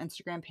phenomenal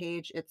Instagram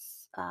page.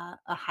 It's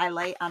a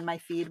highlight on my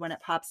feed when it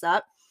pops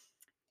up.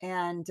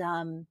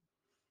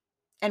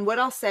 And what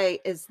I'll say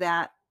is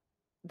that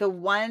the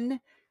one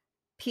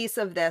piece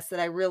of this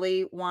that I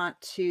really want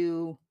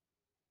to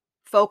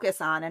focus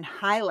on and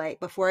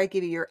highlight before I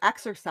give you your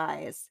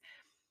exercise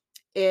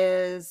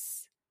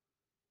is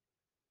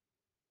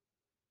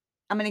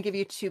I'm going to give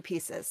you 2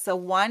 pieces. So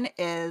one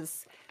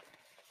is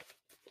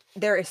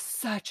there is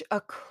such a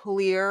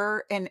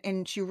clear,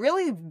 and she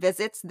really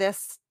visits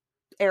this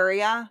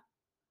area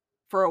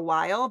for a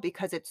while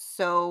because it's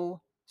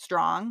so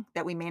strong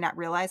that we may not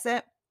realize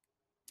it.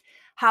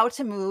 How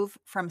to move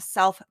from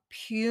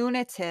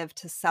self-punitive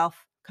to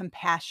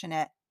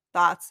self-compassionate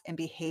thoughts and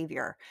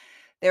behavior.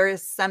 There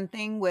is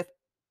something with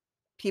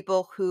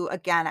people who,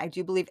 again, I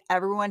do believe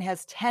everyone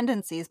has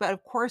tendencies, but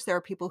of course there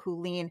are people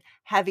who lean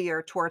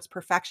heavier towards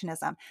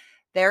perfectionism.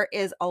 There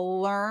is a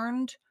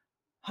learned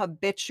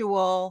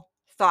habitual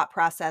thought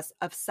process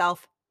of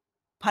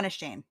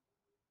self-punishing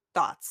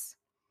thoughts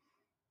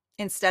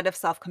instead of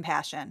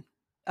self-compassion,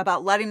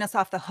 about letting us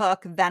off the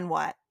hook, then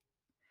what?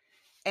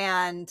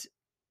 And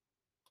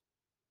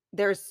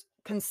there's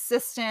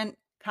consistent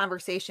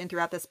conversation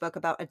throughout this book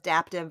about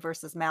adaptive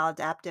versus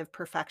maladaptive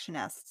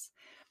perfectionists.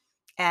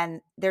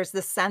 And there's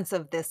this sense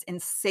of this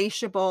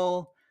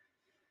insatiable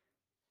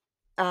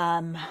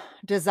um,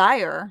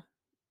 desire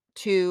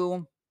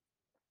to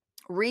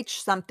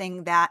reach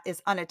something that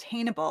is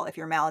unattainable if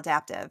you're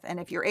maladaptive. And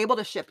if you're able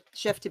to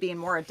shift to being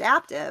more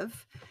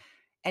adaptive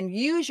and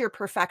use your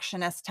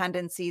perfectionist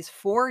tendencies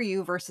for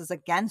you versus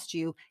against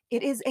you,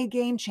 it is a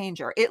game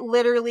changer. It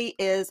literally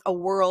is a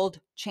world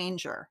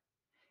changer.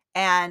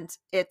 And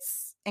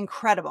it's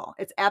incredible.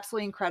 It's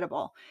absolutely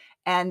incredible.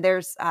 And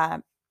there's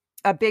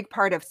a big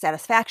part of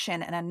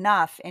satisfaction and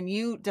enough, and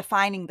you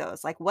defining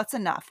those, like what's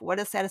enough, what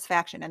is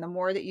satisfaction, and the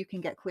more that you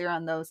can get clear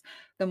on those,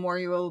 the more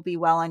you will be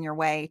well on your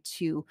way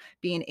to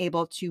being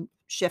able to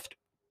shift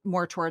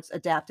more towards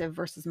adaptive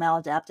versus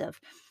maladaptive.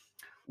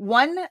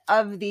 One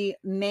of the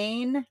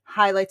main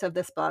highlights of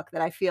this book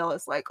that I feel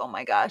is like, oh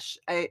my gosh,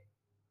 I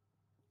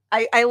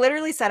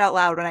literally said out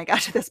loud when I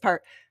got to this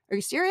part, are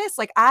you serious?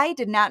 Like, I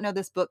did not know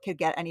this book could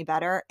get any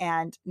better,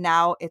 and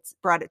now it's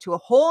brought it to a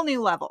whole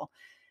new level.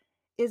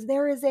 Is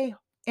there is a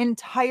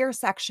entire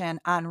section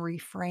on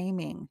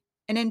reframing,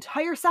 an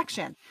entire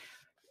section,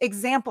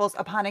 examples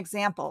upon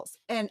examples.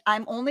 And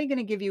I'm only going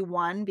to give you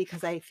one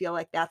because I feel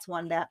like that's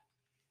one that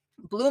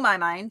blew my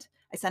mind.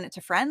 I sent it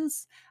to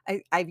friends.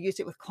 I've used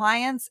it with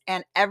clients,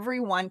 and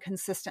everyone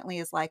consistently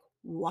is like,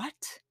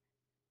 what?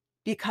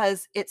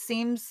 Because it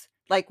seems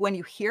like when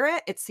you hear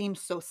it, it seems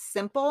so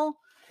simple,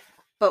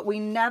 but we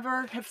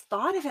never have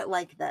thought of it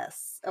like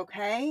this.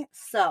 Okay.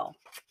 So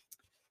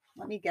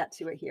let me get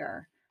to it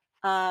here.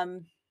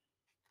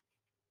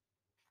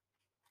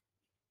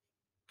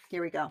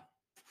 Here we go.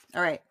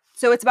 All right.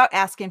 So it's about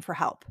asking for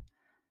help.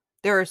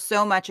 There is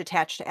so much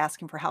attached to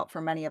asking for help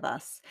for many of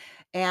us.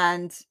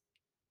 And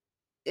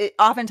it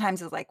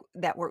oftentimes is like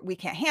that we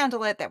can't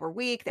handle it, that we're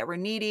weak, that we're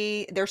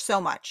needy. There's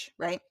so much,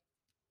 right?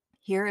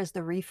 Here is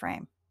the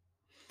reframe.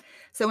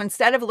 So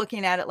instead of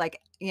looking at it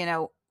like,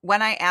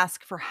 when I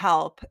ask for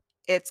help,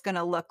 it's going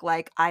to look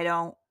like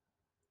I'm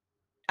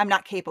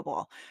not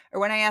capable. Or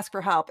when I ask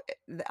for help,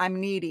 I'm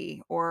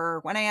needy.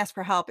 Or when I ask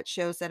for help, it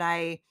shows that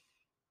I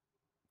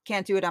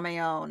can't do it on my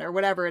own or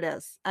whatever it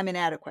is. I'm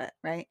inadequate,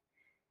 right?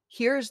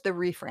 Here's the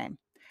reframe.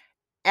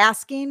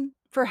 Asking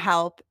for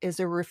help is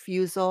a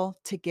refusal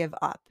to give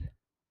up.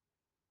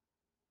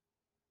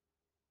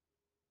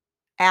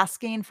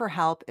 Asking for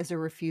help is a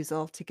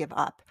refusal to give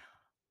up.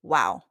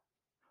 Wow.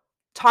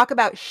 Talk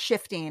about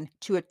shifting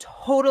to a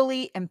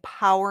totally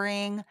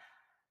empowering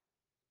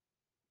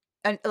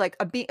and like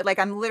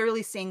I'm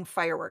literally seeing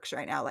fireworks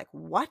right now. Like,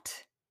 what?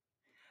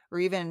 Or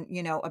even,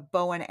 a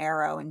bow and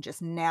arrow and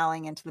just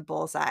nailing into the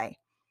bullseye.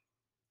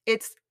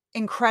 It's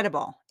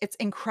incredible. It's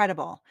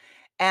incredible.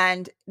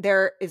 And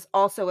there is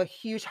also a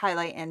huge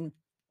highlight in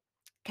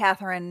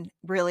Katherine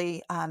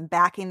really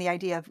backing the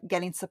idea of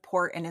getting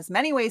support in as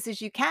many ways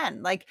as you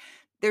can. Like,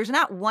 there's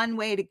not one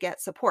way to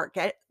get support.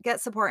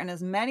 Get support in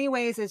as many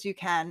ways as you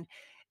can.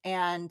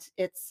 And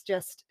it's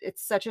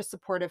such a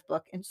supportive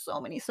book in so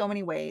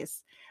many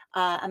ways.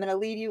 I'm going to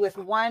leave you with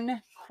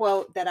one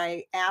quote that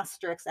I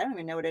asterisked. I don't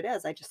even know what it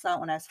is. I just saw it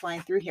when I was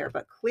flying through here,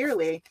 but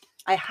clearly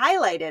I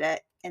highlighted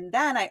it. And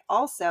then I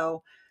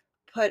also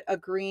put a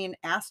green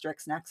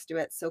asterisk next to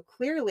it. So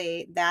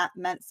clearly that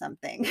meant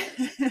something.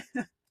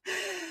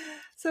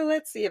 So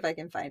let's see if I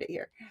can find it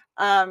here.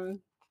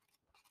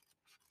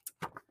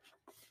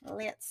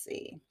 Let's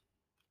see.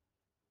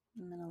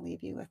 I'm going to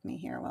leave you with me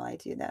here while I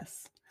do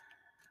this.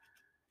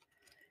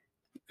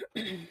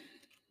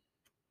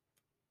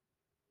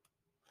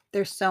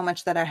 There's so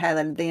much that I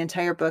highlighted. The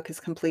entire book is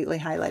completely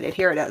highlighted.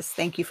 Here it is.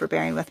 Thank you for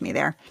bearing with me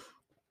there.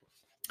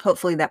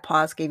 Hopefully that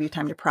pause gave you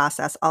time to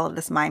process all of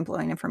this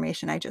mind-blowing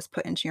information I just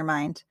put into your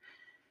mind.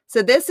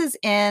 So this is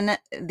in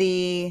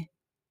the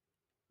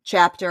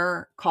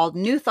chapter called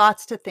New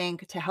Thoughts to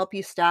Think to help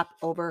you stop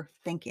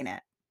overthinking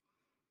it.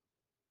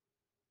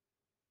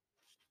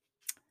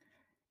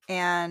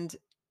 And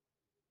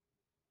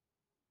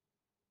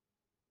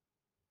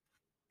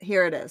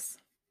here it is.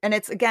 And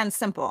it's, again,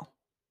 simple.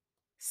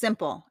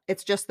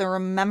 It's just the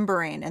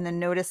remembering and the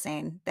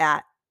noticing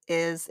that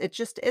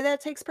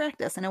takes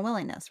practice and a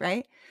willingness,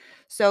 right?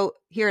 So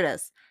here it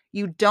is.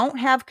 You don't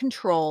have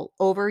control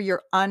over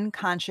your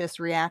unconscious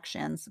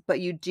reactions,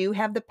 but you do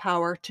have the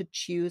power to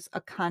choose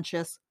a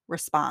conscious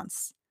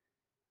response.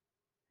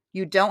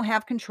 You don't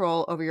have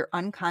control over your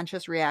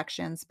unconscious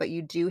reactions, but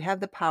you do have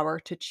the power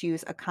to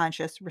choose a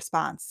conscious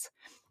response.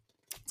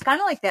 It's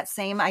kind of like that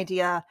same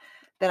idea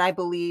that I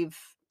believe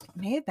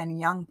may have been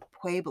Young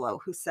Pueblo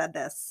who said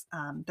this,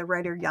 the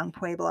writer Young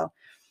Pueblo,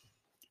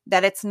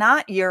 that it's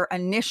not your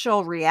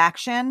initial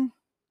reaction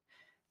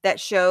that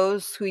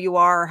shows who you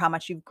are or how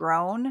much you've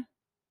grown.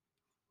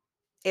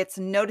 It's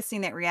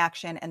noticing that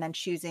reaction and then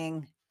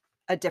choosing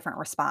a different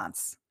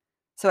response.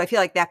 So I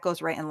feel like that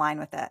goes right in line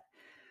with it.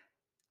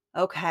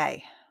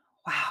 Okay.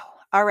 Wow.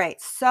 All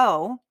right.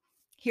 So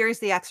here's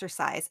the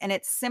exercise, and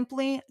it's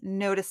simply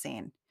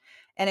noticing,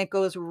 and it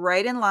goes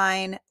right in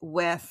line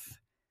with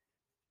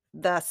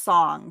the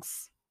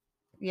songs,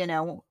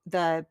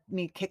 the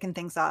me kicking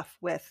things off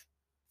with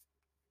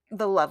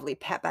the lovely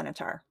Pat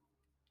Benatar.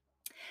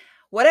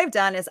 What I've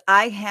done is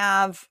I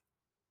have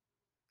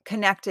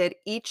connected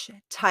each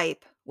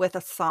type with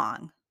a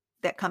song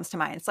that comes to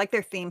mind. It's like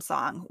their theme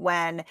song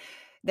when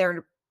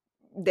they're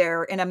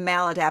they're in a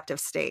maladaptive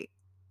state.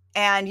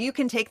 And you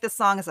can take this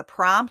song as a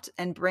prompt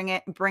and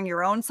bring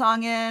your own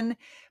song in,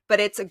 but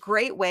it's a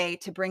great way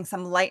to bring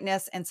some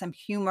lightness and some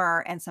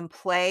humor and some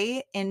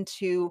play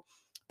into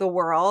the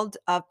world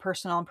of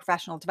personal and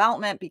professional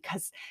development,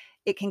 because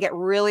it can get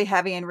really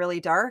heavy and really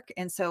dark.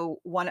 And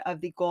so one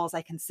of the goals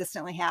I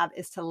consistently have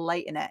is to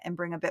lighten it and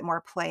bring a bit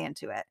more play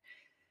into it.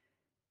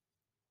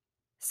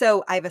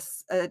 So I've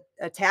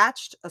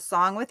attached a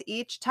song with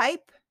each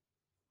type.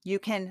 You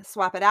can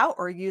swap it out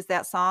or use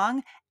that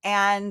song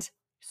and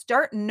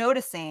start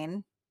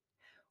noticing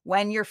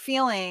when you're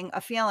feeling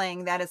a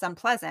feeling that is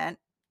unpleasant,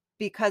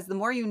 because the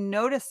more you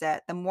notice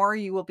it, the more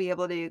you will be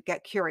able to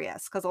get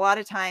curious. Because a lot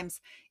of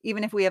times,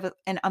 even if we have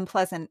an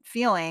unpleasant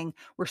feeling,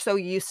 we're so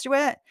used to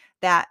it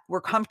that we're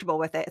comfortable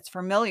with it. It's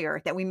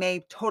familiar that we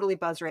may totally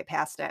buzz right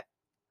past it.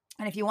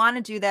 And if you want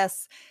to do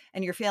this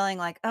and you're feeling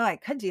like, oh, I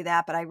could do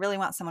that, but I really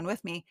want someone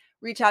with me,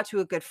 reach out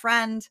to a good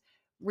friend,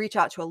 reach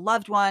out to a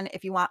loved one.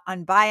 If you want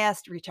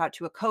unbiased, reach out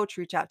to a coach,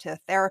 reach out to a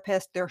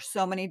therapist. There are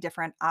so many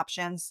different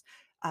options.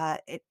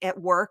 At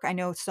work, I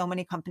know so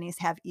many companies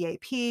have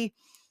EAP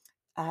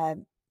uh,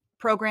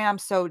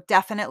 programs. So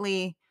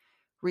definitely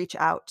reach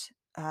out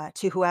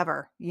to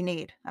whoever you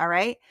need. All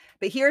right.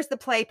 But here's the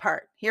play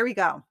part. Here we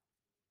go.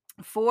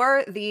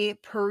 For the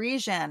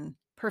Parisian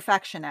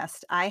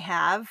perfectionist, I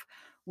have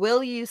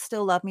Will You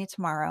Still Love Me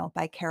Tomorrow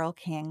by Carole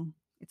King.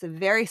 It's a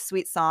very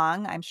sweet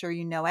song. I'm sure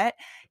you know it.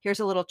 Here's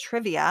a little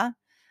trivia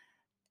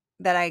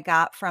that I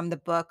got from the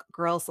book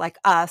Girls Like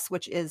Us,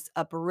 which is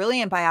a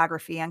brilliant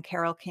biography on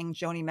Carole King,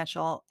 Joni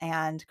Mitchell,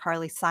 and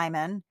Carly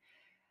Simon.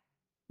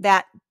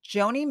 That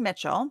Joni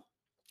Mitchell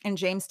and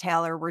James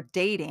Taylor were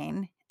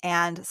dating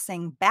and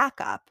sang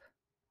backup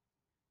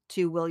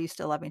to Will You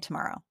Still Love Me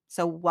Tomorrow.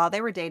 So while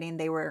they were dating,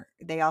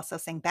 they also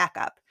sang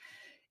backup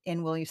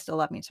in Will You Still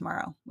Love Me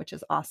Tomorrow, which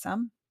is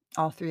awesome.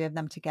 All three of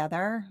them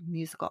together,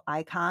 musical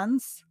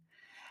icons.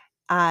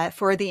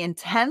 For the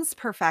intense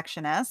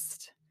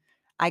perfectionist,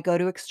 I Go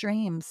to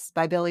Extremes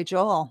by Billy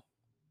Joel.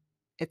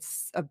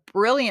 It's a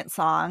brilliant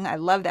song. I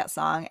love that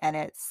song, and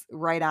it's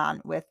right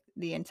on with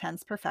the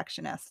intense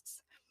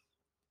perfectionists.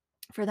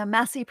 For the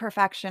messy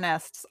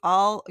perfectionists,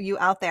 all you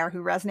out there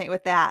who resonate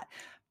with that,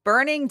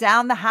 Burning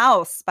Down the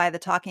House by the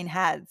Talking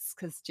Heads,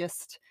 because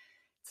just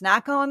it's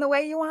not going the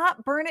way you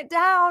want, burn it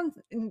down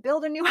and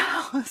build a new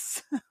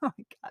house. Oh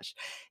my gosh.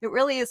 It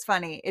really is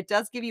funny. It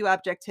does give you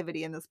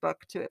objectivity in this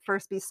book to at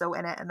first be so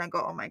in it and then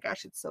go, oh my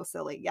gosh, it's so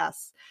silly.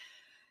 Yes.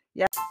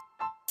 Yes.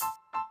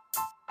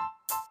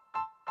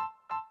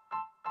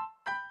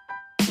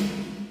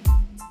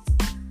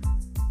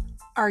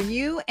 Are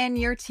you and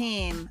your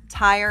team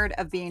tired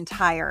of being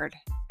tired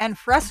and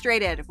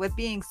frustrated with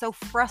being so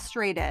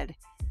frustrated?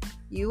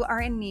 You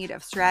are in need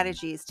of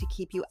strategies to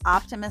keep you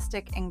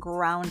optimistic and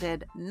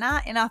grounded,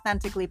 not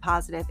inauthentically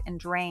positive and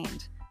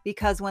drained.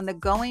 Because when the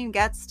going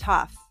gets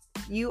tough,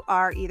 you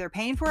are either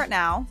paying for it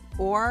now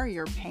or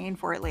you're paying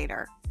for it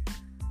later.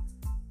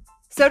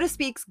 So to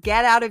Speak's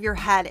Get Out of Your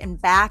Head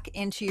and Back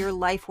into Your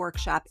Life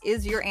workshop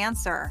is your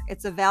answer.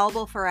 It's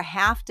available for a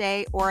half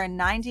day or a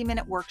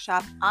 90-minute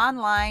workshop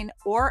online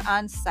or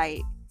on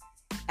site.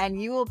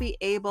 And you will be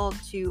able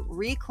to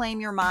reclaim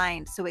your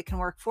mind so it can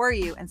work for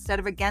you instead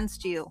of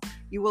against you.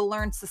 You will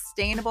learn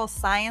sustainable,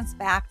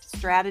 science-backed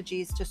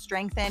strategies to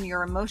strengthen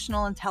your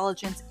emotional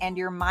intelligence and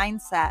your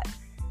mindset.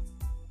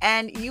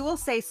 And you will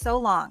say so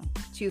long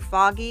to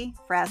foggy,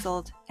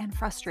 frazzled, and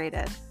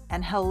frustrated,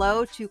 and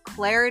hello to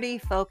clarity,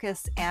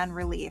 focus, and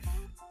relief.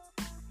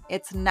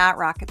 It's not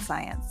rocket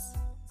science,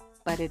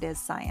 but it is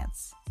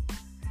science.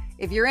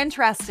 If you're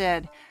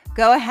interested,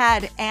 go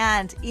ahead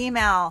and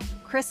email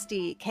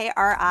Kristy,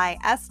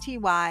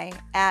 Kristy,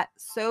 at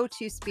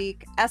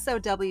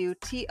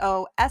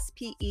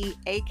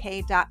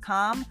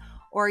sowtospeak.com,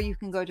 or you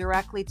can go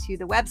directly to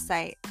the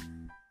website,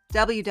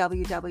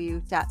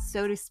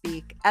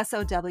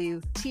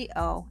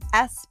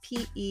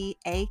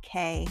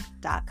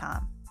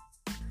 www.sowtospeak.com.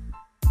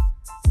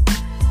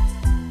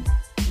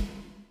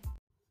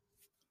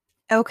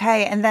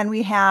 Okay, and then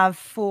we have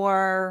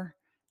for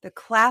the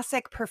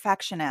classic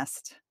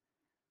perfectionist.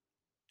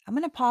 I'm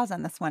going to pause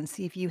on this one,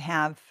 see if you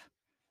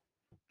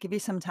give you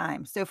some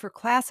time. So for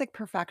classic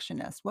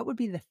perfectionist, what would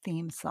be the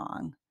theme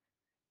song?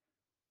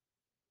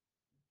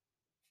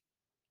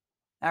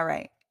 All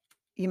right.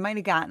 You might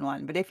have gotten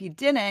one, but if you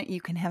didn't,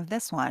 you can have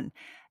this one.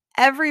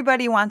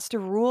 Everybody Wants to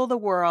Rule the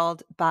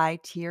World by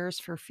Tears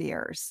for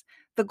Fears.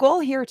 The goal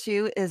here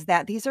too is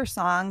that these are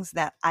songs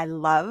that I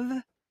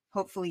love.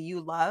 Hopefully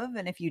you love.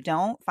 And if you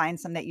don't, find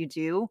some that you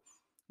do.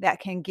 that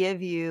can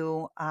give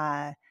you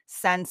a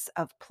sense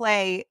of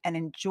play and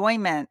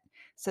enjoyment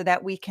so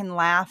that we can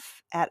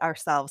laugh at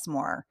ourselves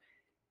more.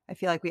 I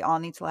feel like we all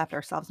need to laugh at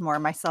ourselves more,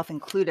 myself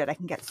included. I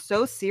can get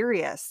so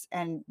serious.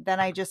 And then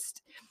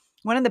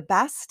one of the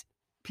best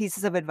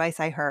pieces of advice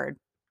I heard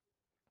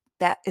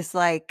that is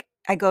like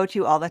I go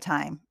to all the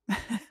time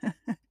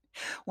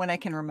when I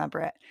can remember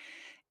it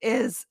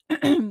is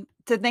to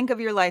think of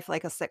your life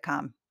like a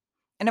sitcom.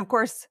 And of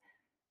course,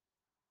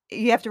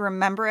 you have to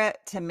remember it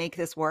to make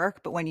this work,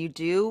 but when you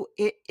do,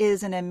 it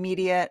is an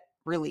immediate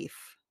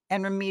relief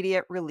and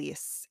immediate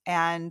release.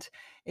 And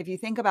if you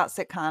think about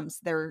sitcoms,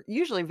 they're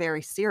usually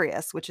very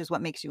serious, which is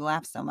what makes you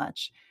laugh so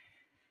much.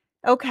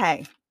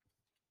 Okay.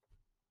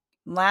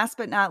 Last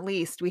but not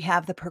least, we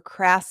have the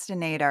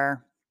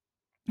procrastinator.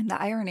 And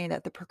the irony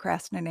that the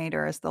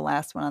procrastinator is the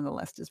last one on the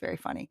list is very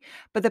funny.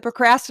 But the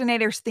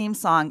procrastinator's theme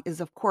song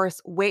is, of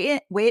course,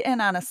 Waitin'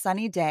 on a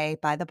Sunny Day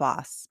by The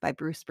Boss by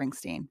Bruce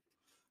Springsteen.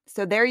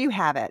 So there you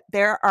have it.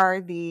 There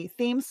are the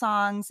theme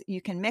songs.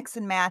 You can mix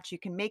and match. You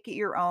can make it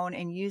your own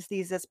and use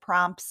these as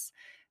prompts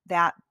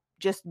that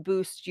just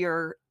boost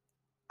your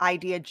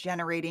idea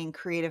generating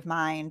creative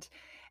mind.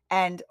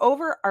 And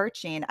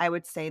overarching, I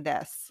would say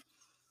this.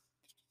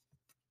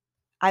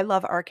 I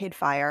love Arcade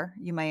Fire.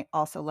 You might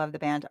also love the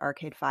band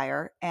Arcade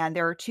Fire. And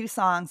there are two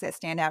songs that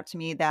stand out to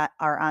me that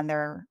are on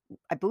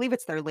I believe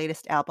it's their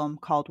latest album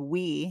called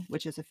We,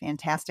 which is a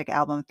fantastic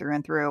album through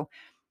and through.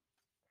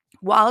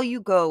 While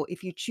you go,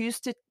 if you choose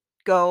to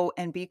go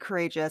and be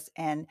courageous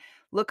and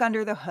look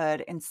under the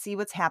hood and see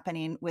what's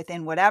happening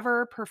within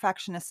whatever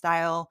perfectionist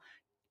style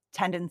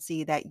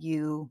tendency that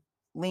you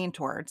lean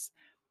towards,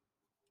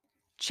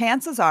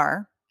 chances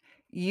are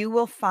you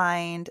will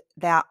find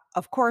that,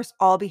 of course,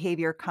 all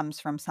behavior comes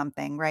from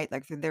something, right?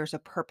 Like there's a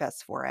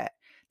purpose for it.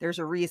 There's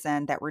a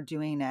reason that we're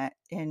doing it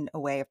in a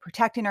way of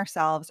protecting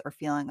ourselves or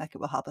feeling like it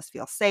will help us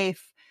feel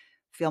safe,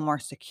 feel more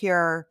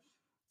secure.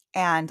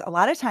 And a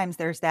lot of times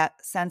there's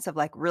that sense of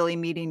like really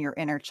meeting your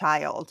inner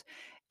child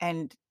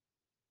and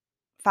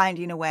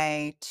finding a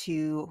way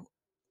to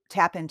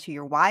tap into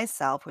your wise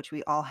self, which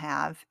we all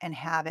have, and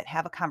have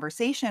a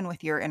conversation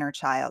with your inner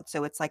child.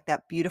 So it's like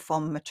that beautiful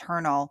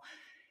maternal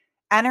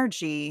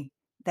energy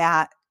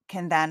that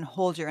can then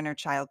hold your inner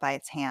child by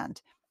its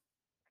hand.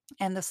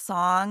 And the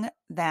song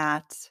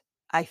that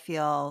I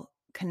feel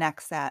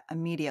connects that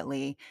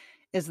immediately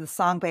is the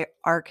song by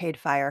Arcade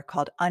Fire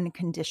called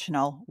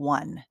Unconditional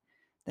One,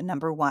 the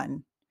number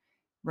one,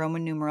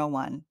 Roman numeral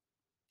one.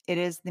 It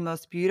is the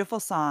most beautiful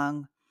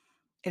song.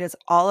 It is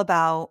all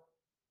about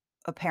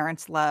a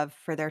parent's love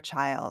for their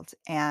child.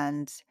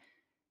 And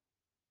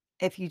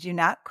if you do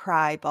not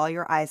cry, bawl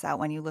your eyes out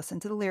when you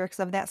listen to the lyrics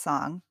of that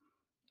song,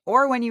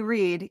 or when you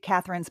read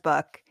Katherine's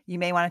book, you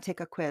may want to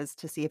take a quiz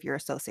to see if you're a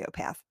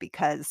sociopath,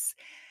 because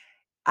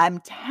I'm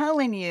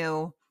telling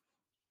you,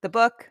 the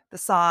book, the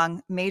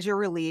song, major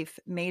relief,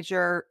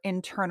 major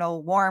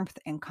internal warmth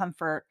and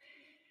comfort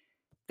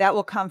that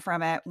will come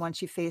from it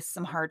once you face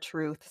some hard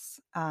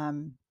truths.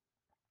 And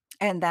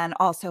then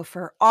also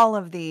for all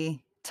of the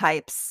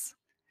types,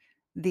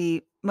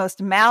 the most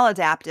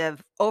maladaptive,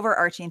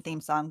 overarching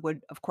theme song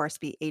would, of course,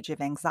 be Age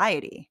of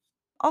Anxiety,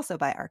 also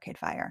by Arcade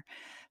Fire.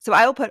 So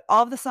I will put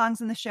all of the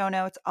songs in the show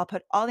notes. I'll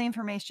put all the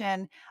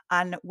information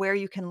on where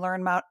you can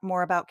learn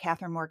more about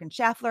Katherine Morgan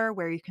Schafler,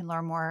 where you can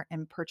learn more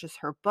and purchase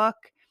her book.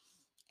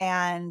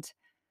 And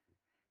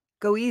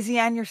go easy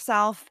on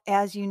yourself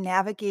as you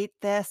navigate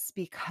this,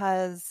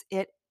 because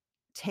it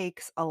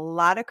takes a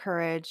lot of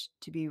courage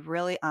to be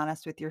really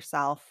honest with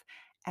yourself.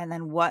 And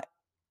then what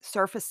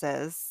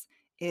surfaces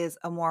is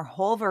a more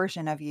whole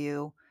version of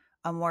you,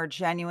 a more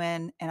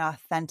genuine and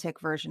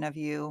authentic version of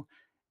you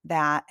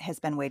that has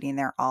been waiting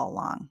there all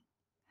along.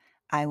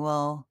 I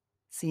will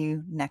see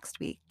you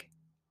next week.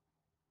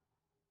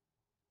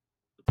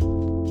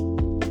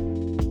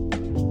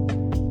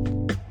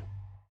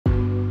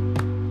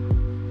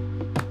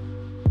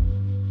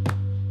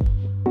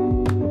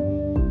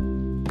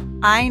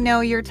 I know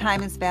your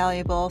time is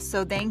valuable,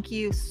 so thank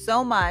you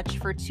so much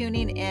for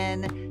tuning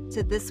in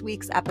to this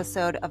week's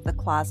episode of the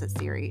Closet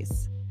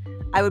series.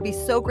 I would be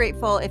so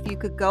grateful if you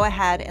could go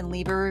ahead and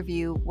leave a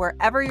review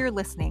wherever you're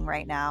listening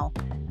right now,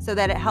 so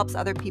that it helps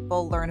other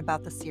people learn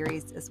about the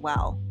series as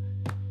well.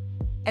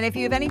 And if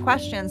you have any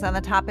questions on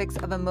the topics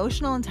of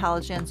emotional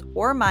intelligence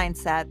or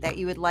mindset that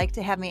you would like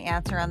to have me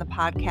answer on the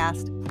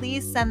podcast,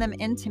 please send them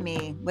in to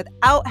me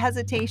without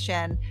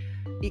hesitation,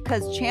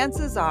 because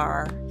chances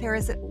are there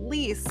is at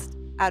least,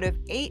 out of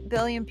 8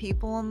 billion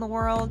people in the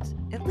world,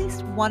 at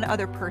least one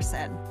other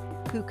person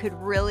who could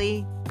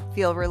really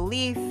feel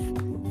relief,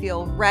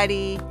 feel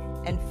ready,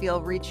 and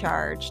feel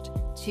recharged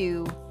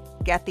to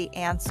get the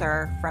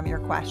answer from your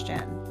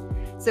question.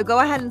 So go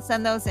ahead and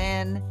send those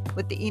in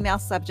with the email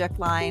subject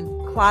line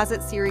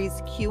Closet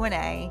Series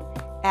Q&A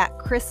at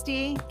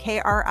Kristy,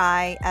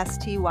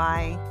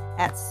 Kristy,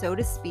 at So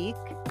to Speak,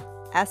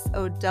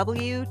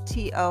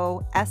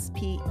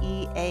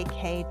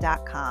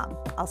 SOWTOSPEAK.com.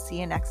 I'll see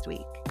you next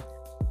week.